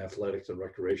theater and athletics and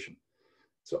recreation.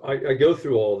 So I go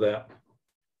through all that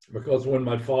because when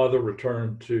my father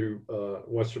returned to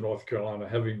Western North Carolina,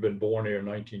 having been born here in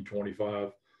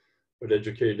 1925, but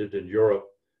educated in Europe,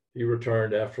 he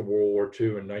returned after World War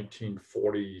II in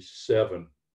 1947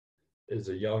 as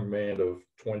a young man of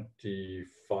 22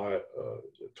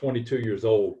 years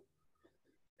old.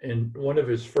 And one of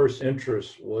his first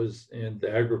interests was in the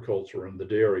agriculture and the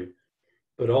dairy,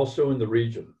 but also in the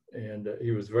region. And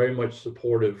he was very much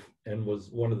supportive and was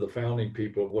one of the founding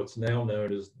people of what's now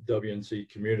known as WNC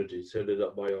Communities, headed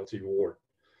up by L.T. Ward.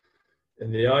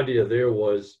 And the idea there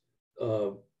was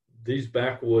these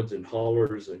backwoods and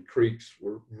hollers and creeks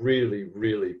were really,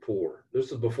 really poor.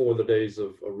 This is before the days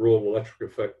of rural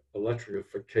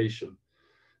electrification.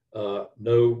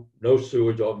 No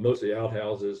sewage, mostly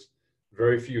outhouses,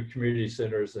 very few community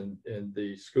centers, and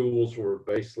the schools were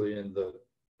basically in the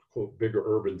quote bigger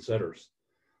urban centers.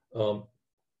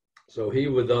 So he,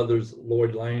 with others,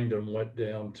 Lloyd Langdon, went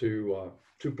down to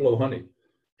Tupelo, Honey,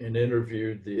 and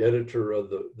interviewed the editor of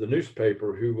the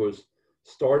newspaper, who was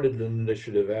started an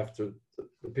initiative after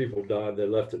the people died. They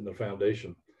left it in the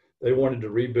foundation. They wanted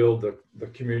to rebuild the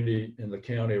community in the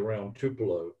county around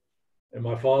Tupelo. And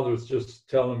my father was just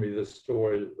telling me this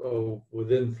story,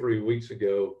 within 3 weeks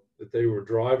ago, that they were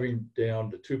driving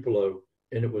down to Tupelo,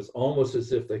 and it was almost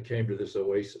as if they came to this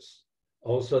oasis.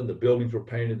 All of a sudden, the buildings were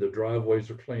painted, the driveways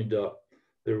were cleaned up.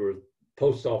 There were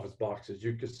post office boxes.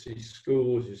 You could see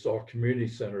schools, you saw community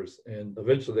centers, and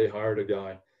eventually they hired a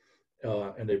guy,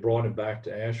 and they brought him back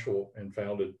to Asheville and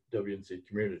founded WNC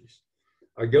Communities.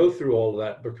 I go through all of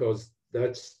that because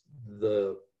that's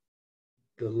the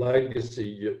legacy.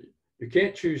 You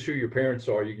can't choose who your parents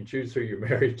are. You can choose who you're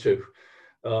married to.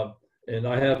 And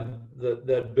I have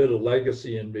that bit of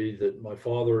legacy in me that my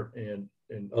father and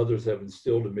others have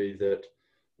instilled in me, that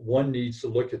one needs to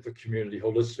look at the community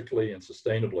holistically and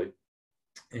sustainably.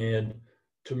 And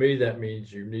to me, that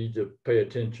means you need to pay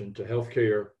attention to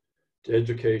healthcare, to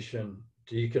education,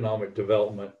 to economic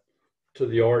development, to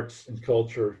the arts and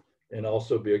culture, and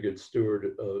also be a good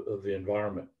steward of the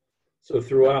environment. So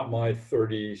throughout my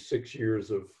 36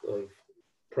 years of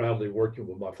proudly working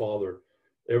with my father,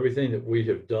 everything that we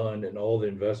have done and all the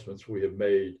investments we have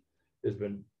made has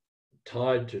been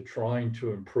tied to trying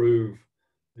to improve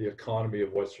the economy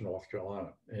of Western North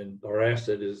Carolina. And our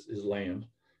asset is land.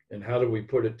 And how do we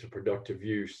put it to productive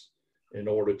use in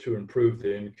order to improve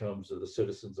the incomes of the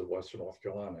citizens of Western North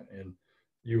Carolina? And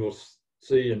you will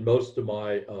see in most of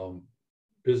my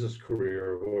business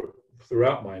career, or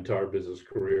throughout my entire business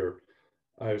career,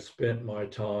 I've spent my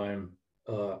time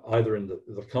either in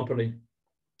the company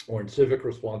or in civic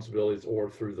responsibilities or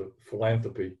through the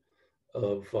philanthropy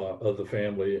of the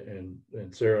family, and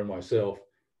Sarah and myself,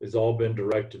 has all been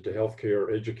directed to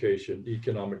healthcare, education,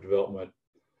 economic development,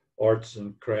 arts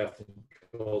and craft and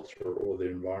culture, or the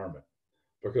environment,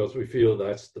 because we feel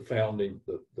that's the founding,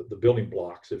 the building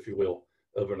blocks, if you will,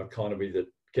 of an economy that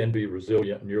can be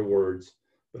resilient, in your words,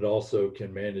 but also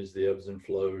can manage the ebbs and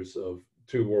flows of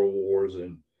 2 world wars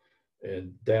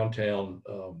and downtown,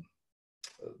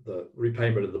 the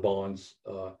repayment of the bonds.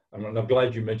 I'm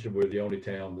glad you mentioned we're the only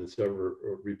town that's ever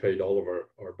repaid all of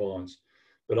our bonds,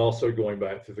 but also going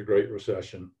back to the Great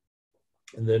Recession,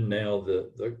 and then now the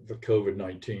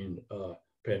COVID-19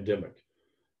 pandemic.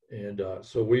 And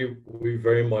so we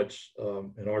very much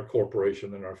in our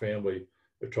corporation and our family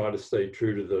have tried to stay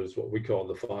true to those, what we call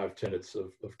the 5 tenets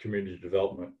of community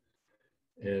development.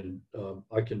 And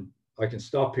I can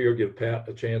stop here, give Pat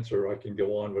a chance, or I can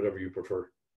go on, whatever you prefer.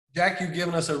 Jack, you've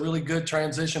given us a really good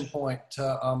transition point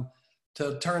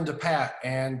to turn to Pat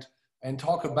and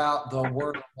talk about the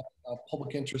work that the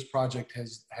Public Interest Project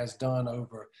has done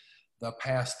over the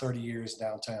past 30 years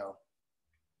downtown.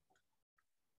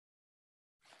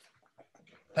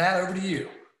 Pat, over to you.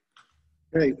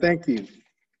 Great, thank you.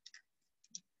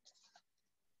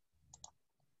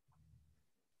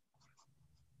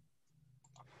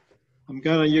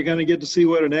 You're gonna get to see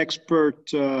what an expert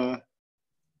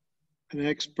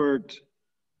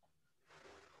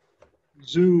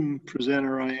Zoom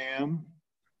presenter I am.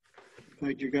 In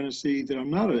fact, you're gonna see that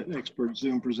I'm not an expert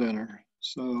Zoom presenter.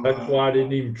 So that's why I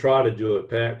didn't even try to do it,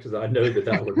 Pat, because I know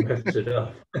that would mess it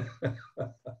up.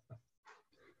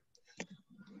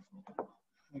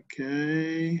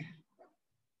 Okay.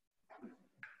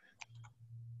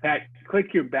 Pat,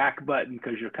 click your back button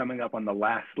because you're coming up on the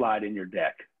last slide in your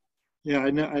deck. Yeah,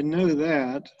 I know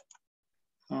that.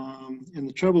 And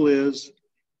the trouble is,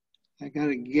 I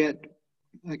gotta get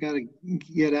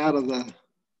out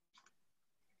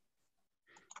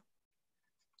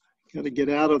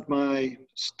of my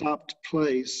stopped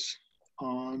place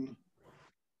on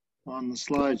the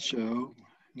slideshow.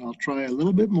 And I'll try a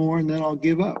little bit more and then I'll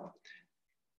give up.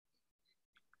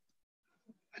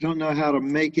 I don't know how to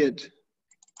make it.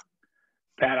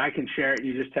 Pat, I can share it.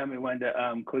 You just tell me when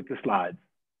to click the slides.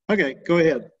 Okay, go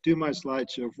ahead. Do my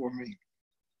slideshow for me.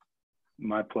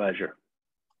 My pleasure.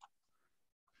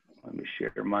 Let me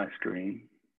share my screen.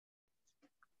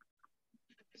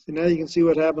 So now you can see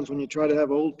what happens when you try to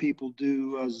have old people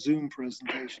do a Zoom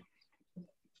presentation.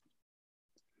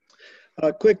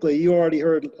 Quickly, you already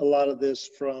heard a lot of this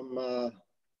from, if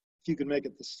you can make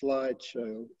it the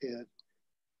slideshow, Ed.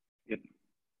 Yep.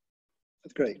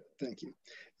 That's great, thank you.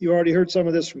 You already heard some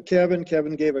of this from Kevin.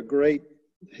 Kevin gave a great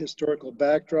historical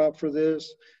backdrop for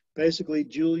this. Basically,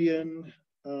 Julian,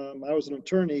 I was an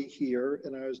attorney here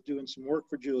and I was doing some work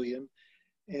for Julian.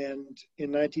 And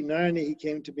in 1990, he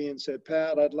came to me and said,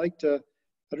 Pat, I'd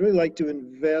really like to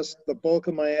invest the bulk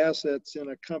of my assets in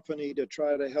a company to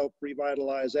try to help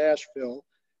revitalize Asheville.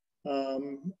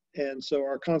 And so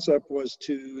our concept was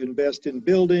to invest in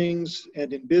buildings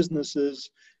and in businesses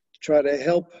to try to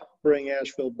help bring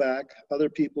Asheville back. Other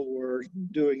people were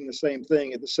doing the same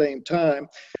thing at the same time.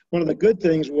 One of the good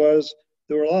things was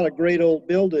there were a lot of great old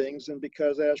buildings, and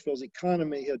because Asheville's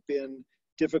economy had been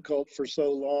difficult for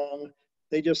so long,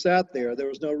 they just sat there. There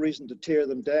was no reason to tear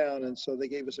them down, and so they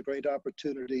gave us a great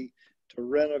opportunity to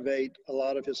renovate a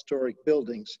lot of historic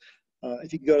buildings.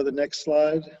 If you can go to the next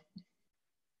slide.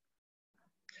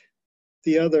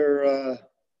 The other,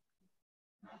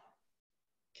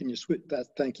 can you switch that?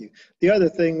 Thank you. The other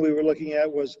thing we were looking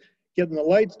at was getting the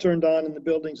lights turned on in the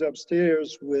buildings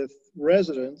upstairs with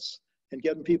residents and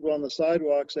getting people on the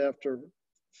sidewalks after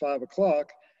 5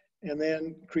 o'clock, and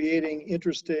then creating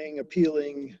interesting,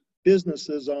 appealing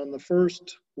businesses on the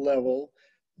first level.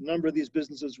 A number of these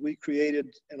businesses we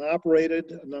created and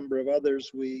operated, a number of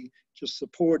others we just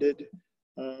supported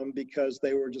because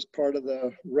they were just part of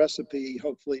the recipe,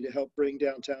 hopefully, to help bring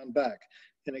downtown back.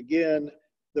 And again,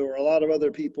 there were a lot of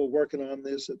other people working on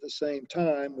this at the same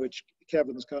time, which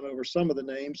Kevin's gone over some of the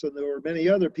names, and there were many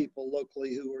other people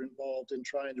locally who were involved in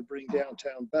trying to bring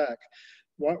downtown back.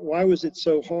 Why was it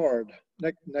so hard?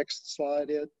 Next slide,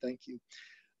 Ed, thank you.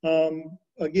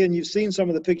 Again, you've seen some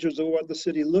of the pictures of what the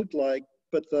city looked like,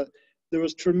 but there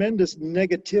was tremendous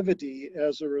negativity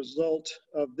as a result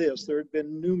of this. There had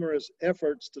been numerous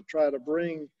efforts to try to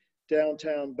bring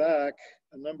downtown back.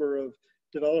 A number of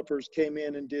developers came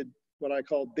in and did what I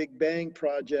call big bang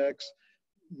projects.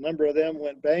 A number of them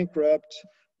went bankrupt.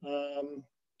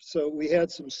 So we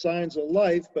had some signs of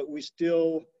life, but we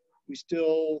still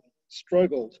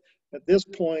struggled. At this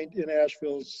point in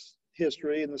Asheville's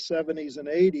history, in the 70s and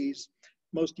 80s,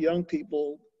 most young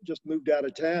people just moved out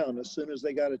of town as soon as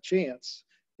they got a chance.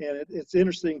 And it's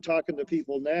interesting talking to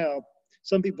people now.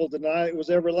 Some people deny it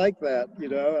was ever like that, you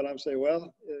know, and I'm saying,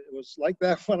 well, it was like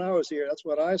that when I was here. That's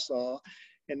what I saw.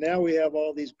 And now we have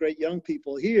all these great young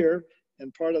people here.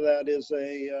 And part of that is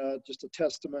just a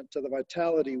testament to the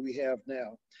vitality we have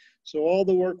now. So all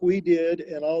the work we did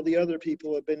and all the other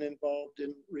people have been involved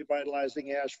in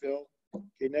revitalizing Asheville.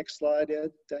 Okay, next slide,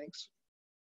 Ed, thanks.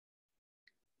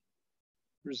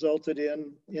 Resulted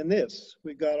in this.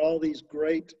 We got all these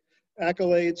great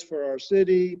accolades for our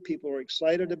city. People are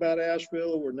excited about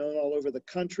Asheville. We're known all over the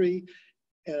country.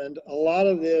 And a lot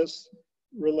of this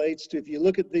relates to, if you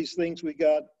look at these things we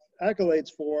got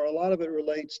accolades for, a lot of it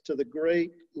relates to the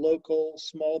great local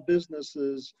small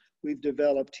businesses we've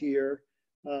developed here.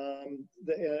 And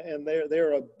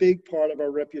they're a big part of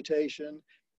our reputation,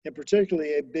 and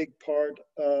particularly a big part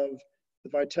of the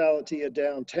vitality of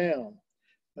downtown.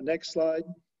 The next slide.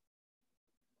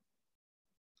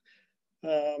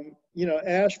 You know,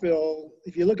 Asheville,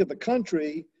 if you look at the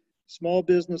country, small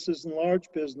businesses and large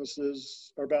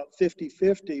businesses are about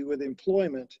 50-50 with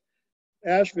employment.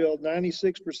 Asheville,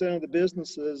 96% of the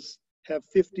businesses have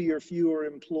 50 or fewer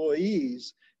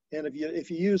employees. And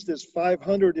if you use this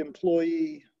 500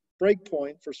 employee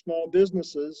breakpoint for small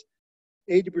businesses,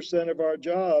 80% of our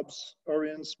jobs are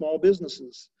in small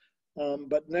businesses.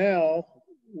 But now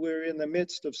we're in the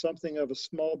midst of something of a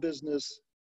small business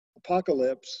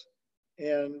apocalypse.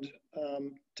 And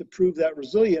to prove that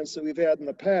resilience that we've had in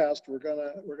the past, we're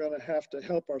gonna have to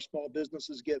help our small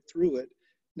businesses get through it.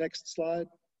 Next slide,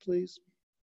 please.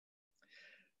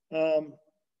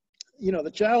 You know,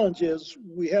 the challenge is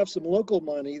we have some local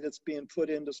money that's being put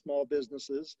into small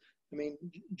businesses. I mean,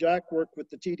 Jack worked with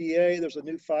the TDA. There's a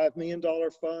new $5 million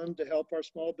fund to help our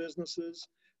small businesses.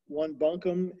 One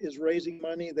Buncombe is raising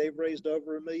money. They've raised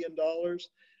over $1 million.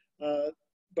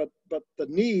 But the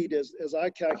need, as I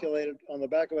calculated on the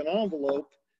back of an envelope,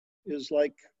 is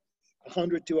like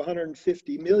 $100 to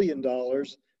 $150 million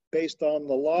based on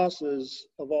the losses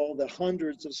of all the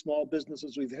hundreds of small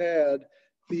businesses we've had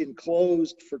being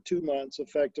closed for 2 months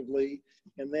effectively,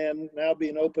 and then now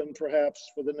being open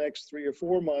perhaps for the next 3 or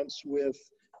 4 months with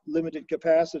limited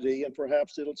capacity, and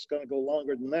perhaps it's going to go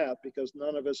longer than that because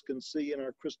none of us can see in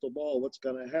our crystal ball what's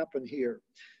going to happen here.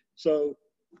 So,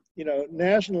 you know,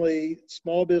 nationally,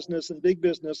 small business and big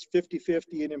business,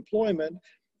 50-50 in employment,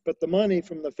 but the money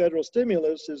from the federal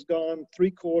stimulus has gone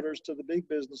 3/4 to the big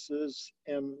businesses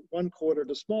and 1/4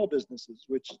 to small businesses,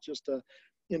 which is just an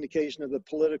indication of the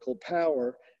political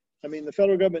power. I mean, the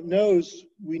federal government knows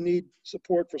we need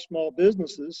support for small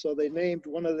businesses, so they named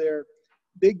one of their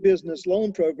big business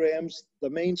loan programs, the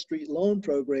Main Street Loan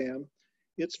Program,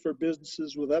 it's for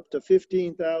businesses with up to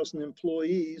 15,000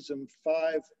 employees and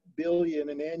 5 billion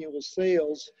in annual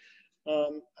sales.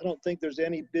 I don't think there's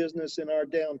any business in our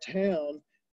downtown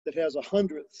that has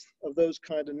 100th of those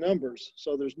kind of numbers.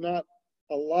 So there's not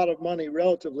a lot of money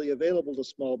relatively available to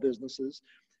small businesses.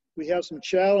 We have some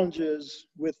challenges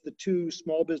with the 2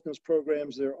 small business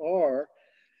programs there are.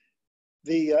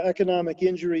 The Economic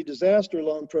Injury Disaster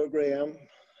Loan Program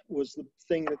was the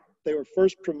thing that they were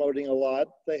first promoting a lot.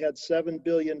 They had $7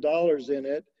 billion in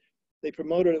it. They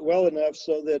promoted it well enough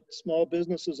so that small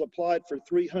businesses applied for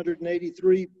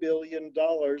 $383 billion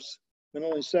when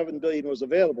only $7 billion was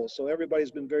available. So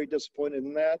everybody's been very disappointed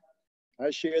in that. I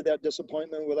share that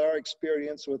disappointment with our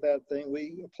experience with that thing.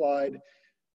 We applied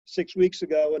 6 weeks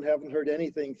ago and haven't heard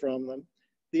anything from them.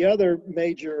 The other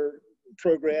major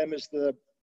program is the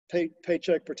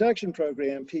Paycheck Protection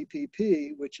Program,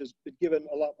 PPP, which has been given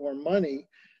a lot more money.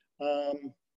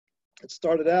 It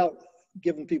started out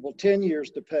giving people 10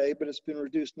 years to pay, but it's been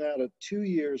reduced now to 2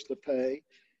 years to pay.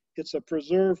 It's a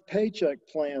preserve paycheck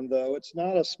plan, though. It's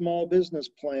not a small business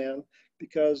plan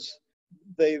because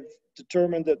they've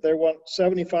determined that they want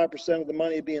 75% of the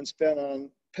money being spent on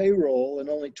payroll and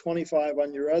only 25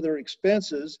 on your other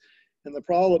expenses. And the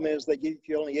problem is they give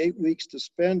you only 8 weeks to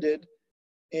spend it.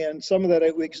 And some of that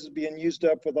 8 weeks is being used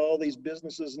up with all these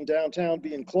businesses in downtown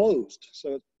being closed.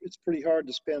 So it's pretty hard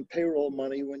to spend payroll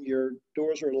money when your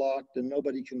doors are locked and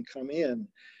nobody can come in.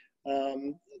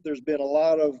 There's been a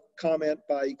lot of comment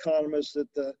by economists at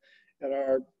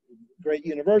our great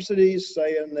universities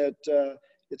saying that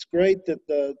it's great that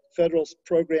the federal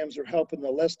programs are helping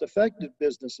the less effective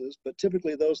businesses, but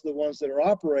typically those are the ones that are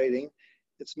operating.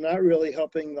 It's not really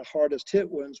helping the hardest hit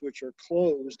ones, which are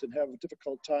closed and have a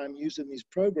difficult time using these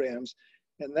programs.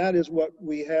 And that is what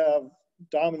we have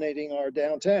dominating our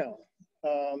downtown.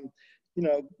 You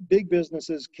know, big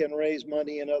businesses can raise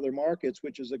money in other markets,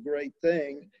 which is a great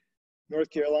thing. North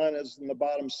Carolina is in the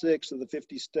bottom 6 of the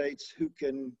 50 states who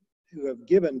have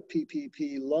given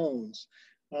PPP loans.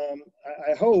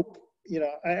 I hope, you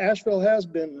know, Asheville has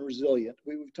been resilient.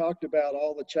 We've talked about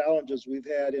all the challenges we've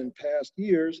had in past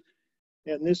years.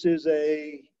 And this is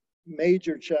a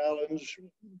major challenge,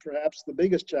 perhaps the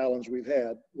biggest challenge we've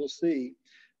had. We'll see.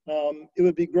 It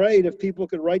would be great if people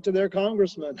could write to their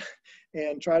congressman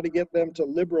and try to get them to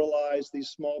liberalize these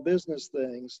small business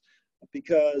things,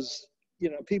 because,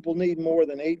 you know, people need more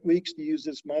than 8 weeks to use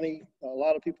this money. A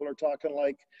lot of people are talking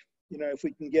like, you know, if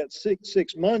we can get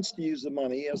six months to use the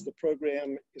money, as the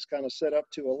program is kind of set up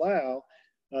to allow,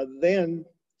 then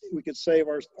we could save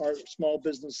our small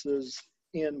businesses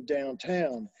in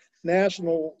downtown.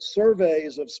 National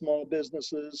surveys of small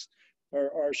businesses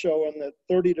are showing that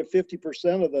 30 to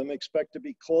 50% of them expect to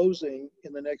be closing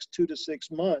in the next 2 to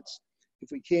 6 months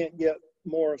if we can't get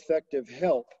more effective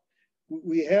help.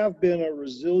 We have been a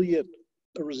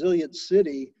resilient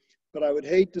city, but I would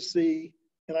hate to see,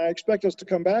 and I expect us to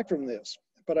come back from this,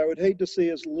 but I would hate to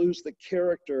see us lose the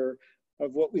character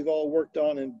of what we've all worked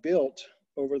on and built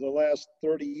over the last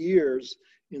 30 years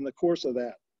in the course of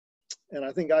that. And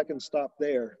I think I can stop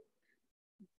there.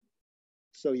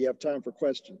 So you have time for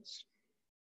questions.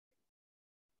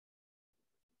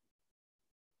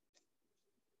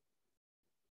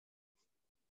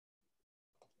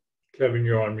 Kevin,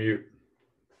 you're on mute.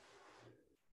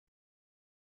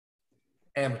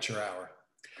 Amateur hour.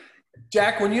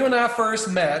 Jack, when you and I first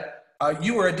met,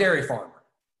 you were a dairy farmer.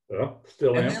 Well,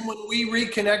 still am. And then when we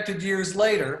reconnected years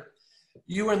later,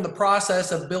 you were in the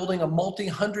process of building a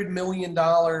multi-$100-million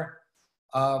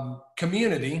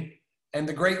community, and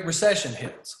the Great Recession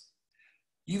hits.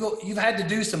 You've had to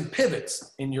do some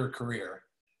pivots in your career.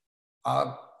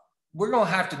 We're going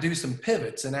to have to do some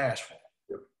pivots in Asheville.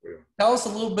 Yeah. Tell us a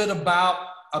little bit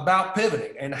about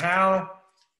pivoting and how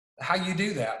you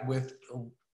do that with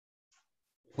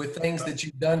things that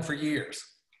you've done for years.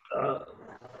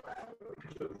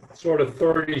 Sort of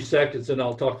 30 seconds, and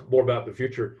I'll talk more about the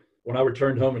future. When I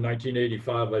returned home in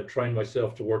 1985, I trained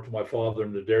myself to work with my father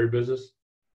in the dairy business.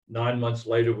 9 months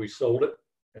later, we sold it.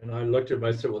 And I looked at him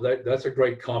and I said, well, that's a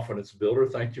great confidence builder.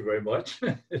 Thank you very much.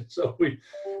 And so we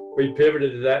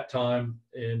pivoted at that time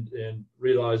and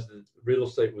realized that real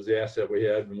estate was the asset we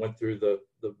had, and went through the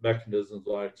mechanisms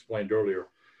I explained earlier.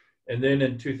 And then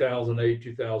in 2008,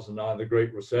 2009, the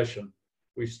Great Recession,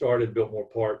 we started Biltmore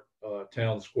Park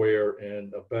Town Square.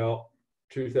 And about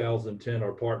 2010,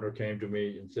 our partner came to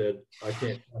me and said, I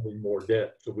can't have any more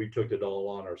debt. So we took it all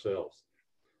on ourselves.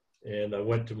 And I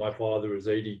went to my father, who was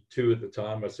 82 at the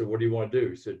time. I said, what do you want to do?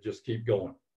 He said, just keep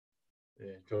going.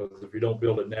 Because if you don't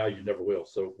build it now, you never will.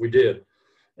 So we did.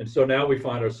 And so now we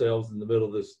find ourselves in the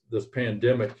middle of this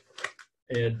pandemic.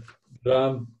 And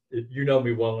you know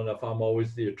me well enough, I'm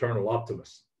always the eternal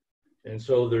optimist. And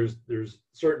so there's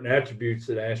certain attributes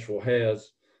that Asheville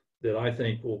has that I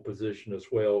think will position us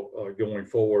well going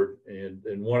forward. And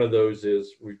one of those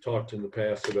is, we've talked in the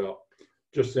past about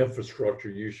just infrastructure.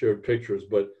 You showed pictures,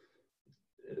 but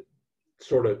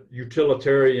sort of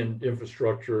utilitarian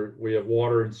infrastructure. We have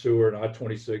water and sewer and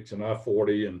I-26 and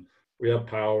I-40, and we have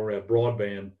power, we have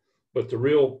broadband, but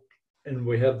and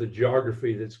we have the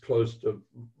geography that's close to a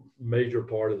major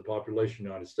part of the population of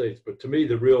the United States. But to me,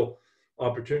 the real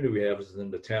opportunity we have is in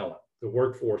the talent, the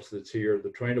workforce that's here, the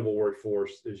trainable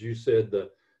workforce, as you said, the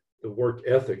work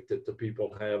ethic that the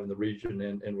people have in the region,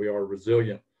 and we are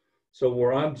resilient. So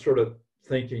where I'm sort of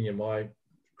thinking in my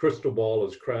crystal ball,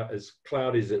 as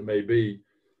cloudy as it may be,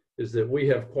 is that we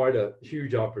have quite a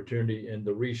huge opportunity in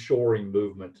the reshoring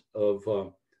movement of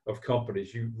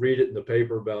companies. You read it in the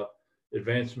paper about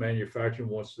advanced manufacturing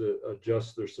wants to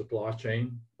adjust their supply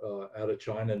chain out of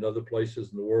China and other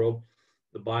places in the world.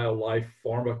 The BioLife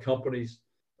pharma companies,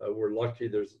 we're lucky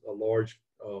there's a large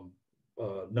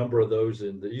number of those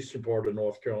in the eastern part of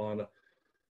North Carolina.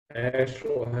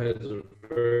 Asheville has a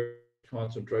very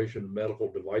concentration of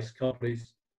medical device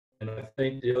companies. And I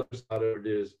think the other side of it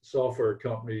is software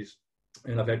companies,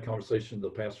 and I've had conversations in the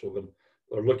past with them,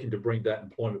 are looking to bring that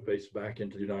employment base back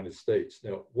into the United States.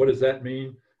 Now, what does that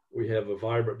mean? We have a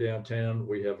vibrant downtown.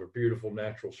 We have a beautiful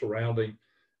natural surrounding.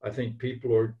 I think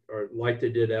people are like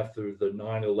they did after the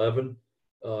 9/11.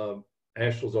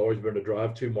 Asheville's always been a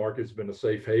drive-to market. It's been a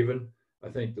safe haven. I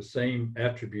think the same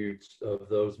attributes of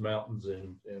those mountains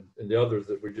and the others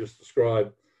that we just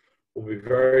described will be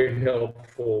very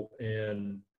helpful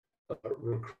in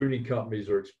recruiting companies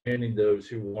or expanding those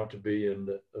who want to be in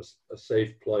a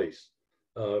safe place.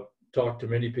 Talk to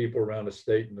many people around the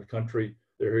state and the country.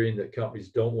 They're hearing that companies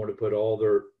don't want to put all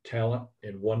their talent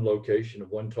in one location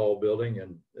of one tall building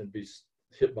and be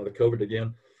hit by the COVID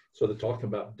again. So they're talking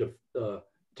about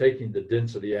taking the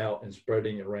density out and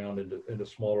spreading it around into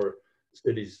smaller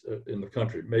cities in the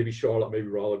country. Maybe Charlotte, maybe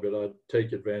Raleigh, but I'd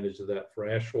take advantage of that for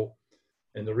Asheville.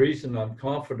 And the reason I'm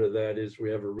confident of that is we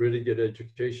have a really good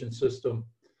education system.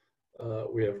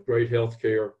 We have great health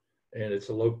care, and it's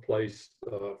a low place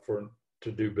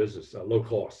to do business, low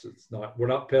cost. We're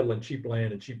not peddling cheap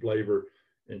land and cheap labor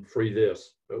and free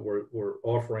this, but we're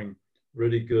offering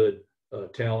really good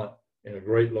talent in a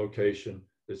great location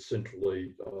that's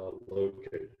centrally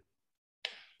located.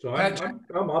 So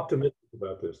I'm optimistic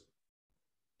about this.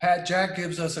 Pat, Jack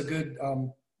gives us a good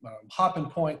hopping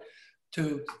point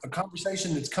to a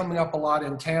conversation that's coming up a lot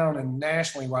in town and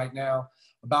nationally right now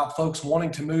about folks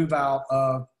wanting to move out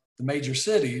of the major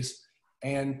cities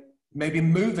and maybe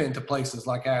move into places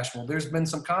like Asheville. There's been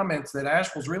some comments that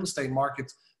Asheville's real estate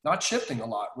market's not shifting a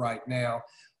lot right now.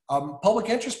 Public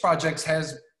interest projects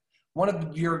has one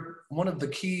of the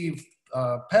key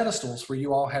pedestals for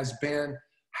you all has been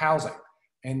housing,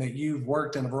 and that you've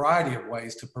worked in a variety of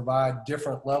ways to provide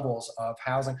different levels of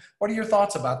housing. What are your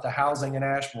thoughts about the housing in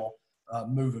Asheville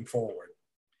moving forward?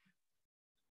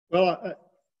 Well,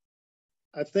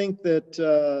 I think that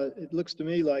it looks to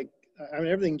me like,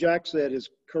 everything Jack said is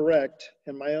correct.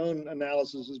 And my own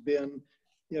analysis has been,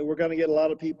 we're going to get a lot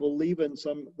of people leaving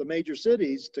the major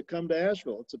cities to come to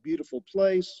Asheville. It's a beautiful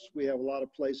place. We have a lot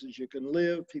of places you can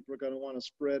live. People are going to want to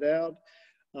spread out.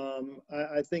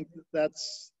 I think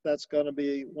that's going to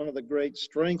be one of the great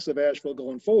strengths of Asheville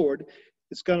going forward.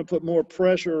 It's going to put more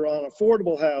pressure on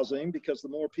affordable housing because the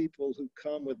more people who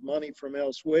come with money from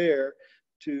elsewhere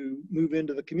to move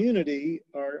into the community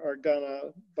are going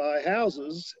to buy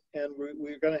houses, and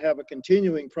we're going to have a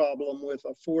continuing problem with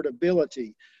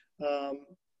affordability.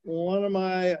 One of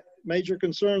my major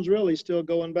concerns, really still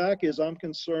going back, is I'm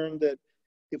concerned that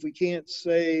if we can't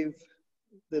save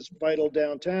this vital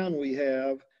downtown we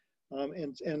have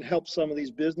and help some of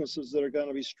these businesses that are going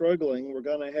to be struggling, we're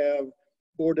going to have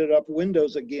boarded up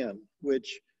windows again,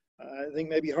 which I think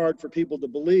may be hard for people to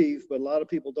believe, but a lot of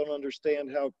people don't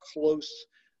understand how close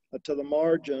to the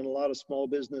margin a lot of small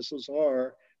businesses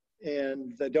are,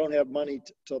 and they don't have money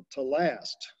to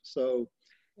last. So,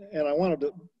 and I wanted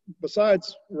to,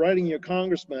 besides writing your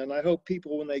congressman, I hope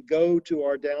people, when they go to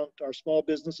our small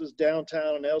businesses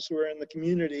downtown and elsewhere in the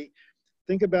community,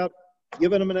 think about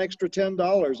giving them an extra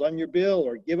 $10 on your bill,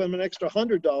 or give them an extra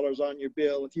 $100 on your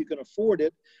bill if you can afford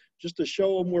it, just to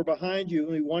show them we're behind you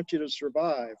and we want you to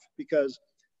survive, because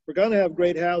we're going to have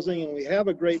great housing and we have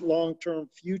a great long-term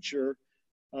future,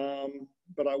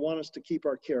 but I want us to keep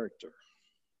our character.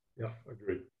 Yeah,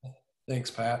 agreed. Thanks,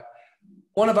 Pat.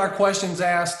 One of our questions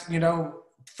asked,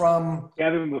 from...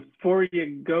 Kevin, before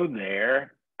you go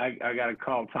there, I got to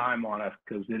call time on us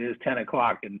because it is 10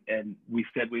 o'clock and we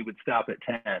said we would stop at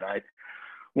 10. I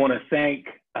want to thank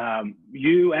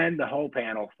you and the whole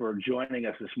panel for joining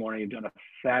us this morning. You've done a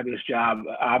fabulous job.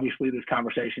 Obviously, this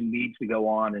conversation needs to go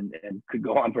on and could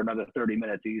go on for another 30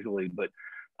 minutes easily, but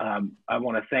I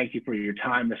want to thank you for your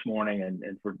time this morning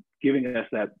and for giving us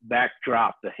that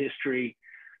backdrop, the history.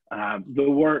 The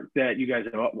work that you guys,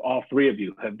 all three of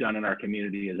you, have done in our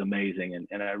community is amazing,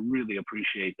 and I really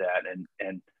appreciate that.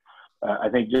 And I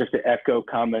think just to echo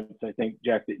comments, I think,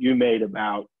 Jack, that you made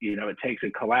about, it takes a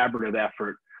collaborative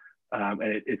effort,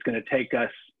 and it's going to take us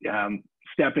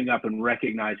stepping up and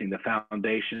recognizing the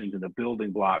foundations and the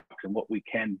building blocks and what we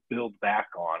can build back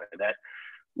on. And that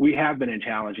we have been in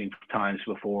challenging times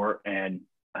before, and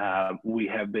we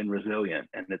have been resilient,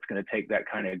 and it's going to take that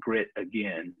kind of grit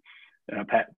again.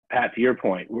 Pat, to your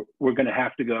point, we're going to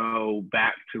have to go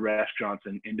back to restaurants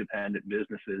and independent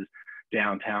businesses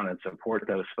downtown and support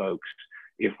those folks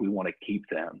if we want to keep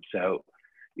them. So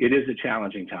it is a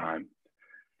challenging time.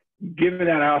 Given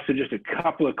that, I also just a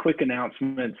couple of quick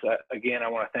announcements. Again, I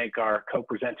want to thank our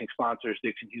co-presenting sponsors,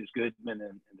 Dixon Hughes Goodman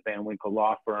and the Van Winkle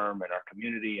Law Firm, and our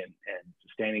community and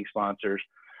sustaining sponsors.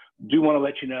 Do want to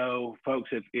let you know,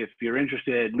 folks, if you're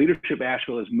interested, Leadership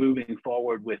Asheville is moving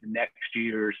forward with next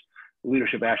year's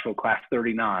Leadership Asheville Class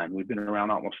 39. We've been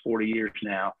around almost 40 years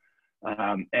now,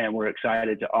 and we're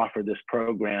excited to offer this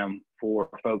program for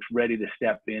folks ready to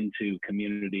step into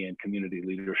community and community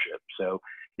leadership. So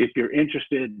if you're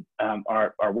interested,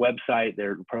 our website,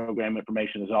 their program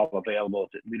information is all available.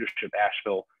 It's at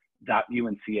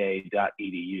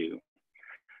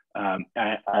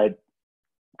leadershipasheville.unca.edu.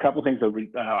 A couple things.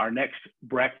 Our next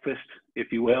breakfast,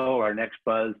 if you will, our next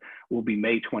buzz will be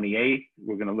May 28th.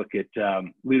 We're going to look at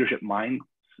leadership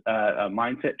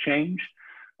mindset change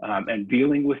and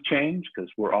dealing with change, because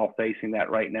we're all facing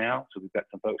that right now. So we've got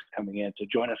some folks coming in. So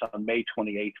join us on May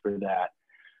 28th for that.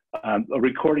 A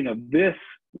recording of this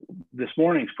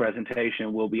morning's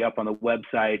presentation will be up on the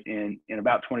website in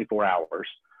about 24 hours.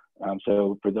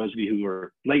 So for those of you who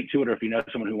are late to it, or if you know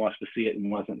someone who wants to see it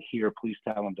and wasn't here, please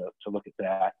tell them to look at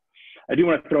that. I do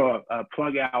want to throw a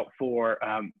plug out for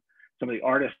some of the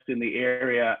artists in the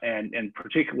area, and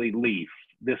particularly Leaf.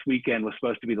 This weekend was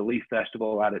supposed to be the Leaf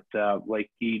Festival out at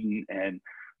Lake Eden, and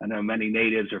I know many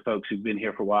natives or folks who've been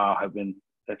here for a while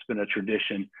that's been a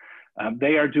tradition.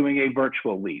 They are doing a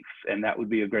virtual Leaf, and that would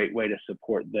be a great way to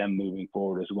support them moving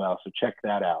forward as well. So check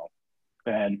that out.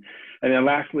 And then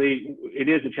lastly, it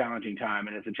is a challenging time,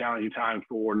 and it's a challenging time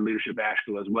for Leadership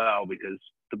Asheville as well, because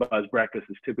the Buzz Breakfast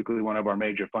is typically one of our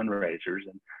major fundraisers,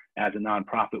 and as a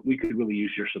nonprofit, we could really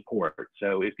use your support.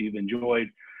 So if you've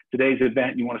enjoyed today's event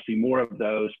and you want to see more of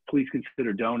those, please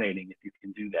consider donating if you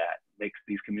can do that. It makes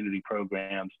these community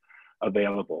programs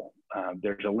available.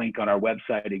 There's a link on our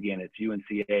website. Again, it's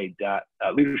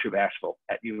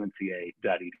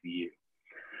leadershipasheville.unca.edu.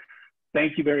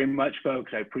 Thank you very much,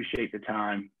 folks. I appreciate the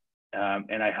time.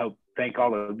 And I thank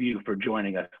all of you for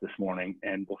joining us this morning,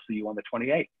 and we'll see you on the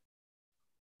 28th.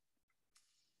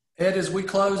 Ed, as we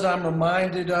close, I'm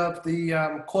reminded of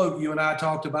the quote you and I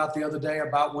talked about the other day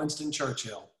about Winston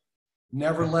Churchill.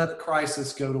 Never let a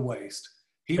crisis go to waste.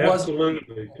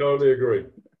 Absolutely, totally agree.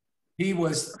 He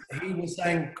was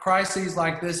saying crises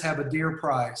like this have a dear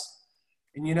price.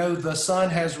 And the sun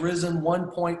has risen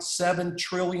 1.7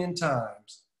 trillion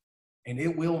times, and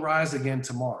it will rise again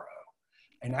tomorrow.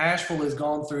 And Asheville has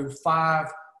gone through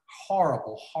 5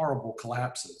 horrible, horrible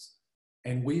collapses,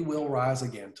 and we will rise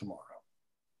again tomorrow.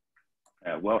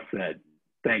 Well said.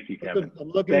 Thank you, Kevin. I'm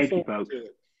looking forward folks. to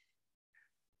it.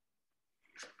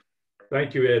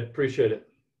 Thank you, Ed. Appreciate it.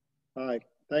 All right.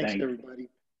 Thanks, everybody.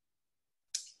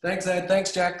 Thanks, Ed.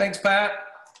 Thanks, Jack. Thanks, Pat.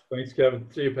 Thanks, Kevin.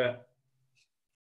 See you, Pat.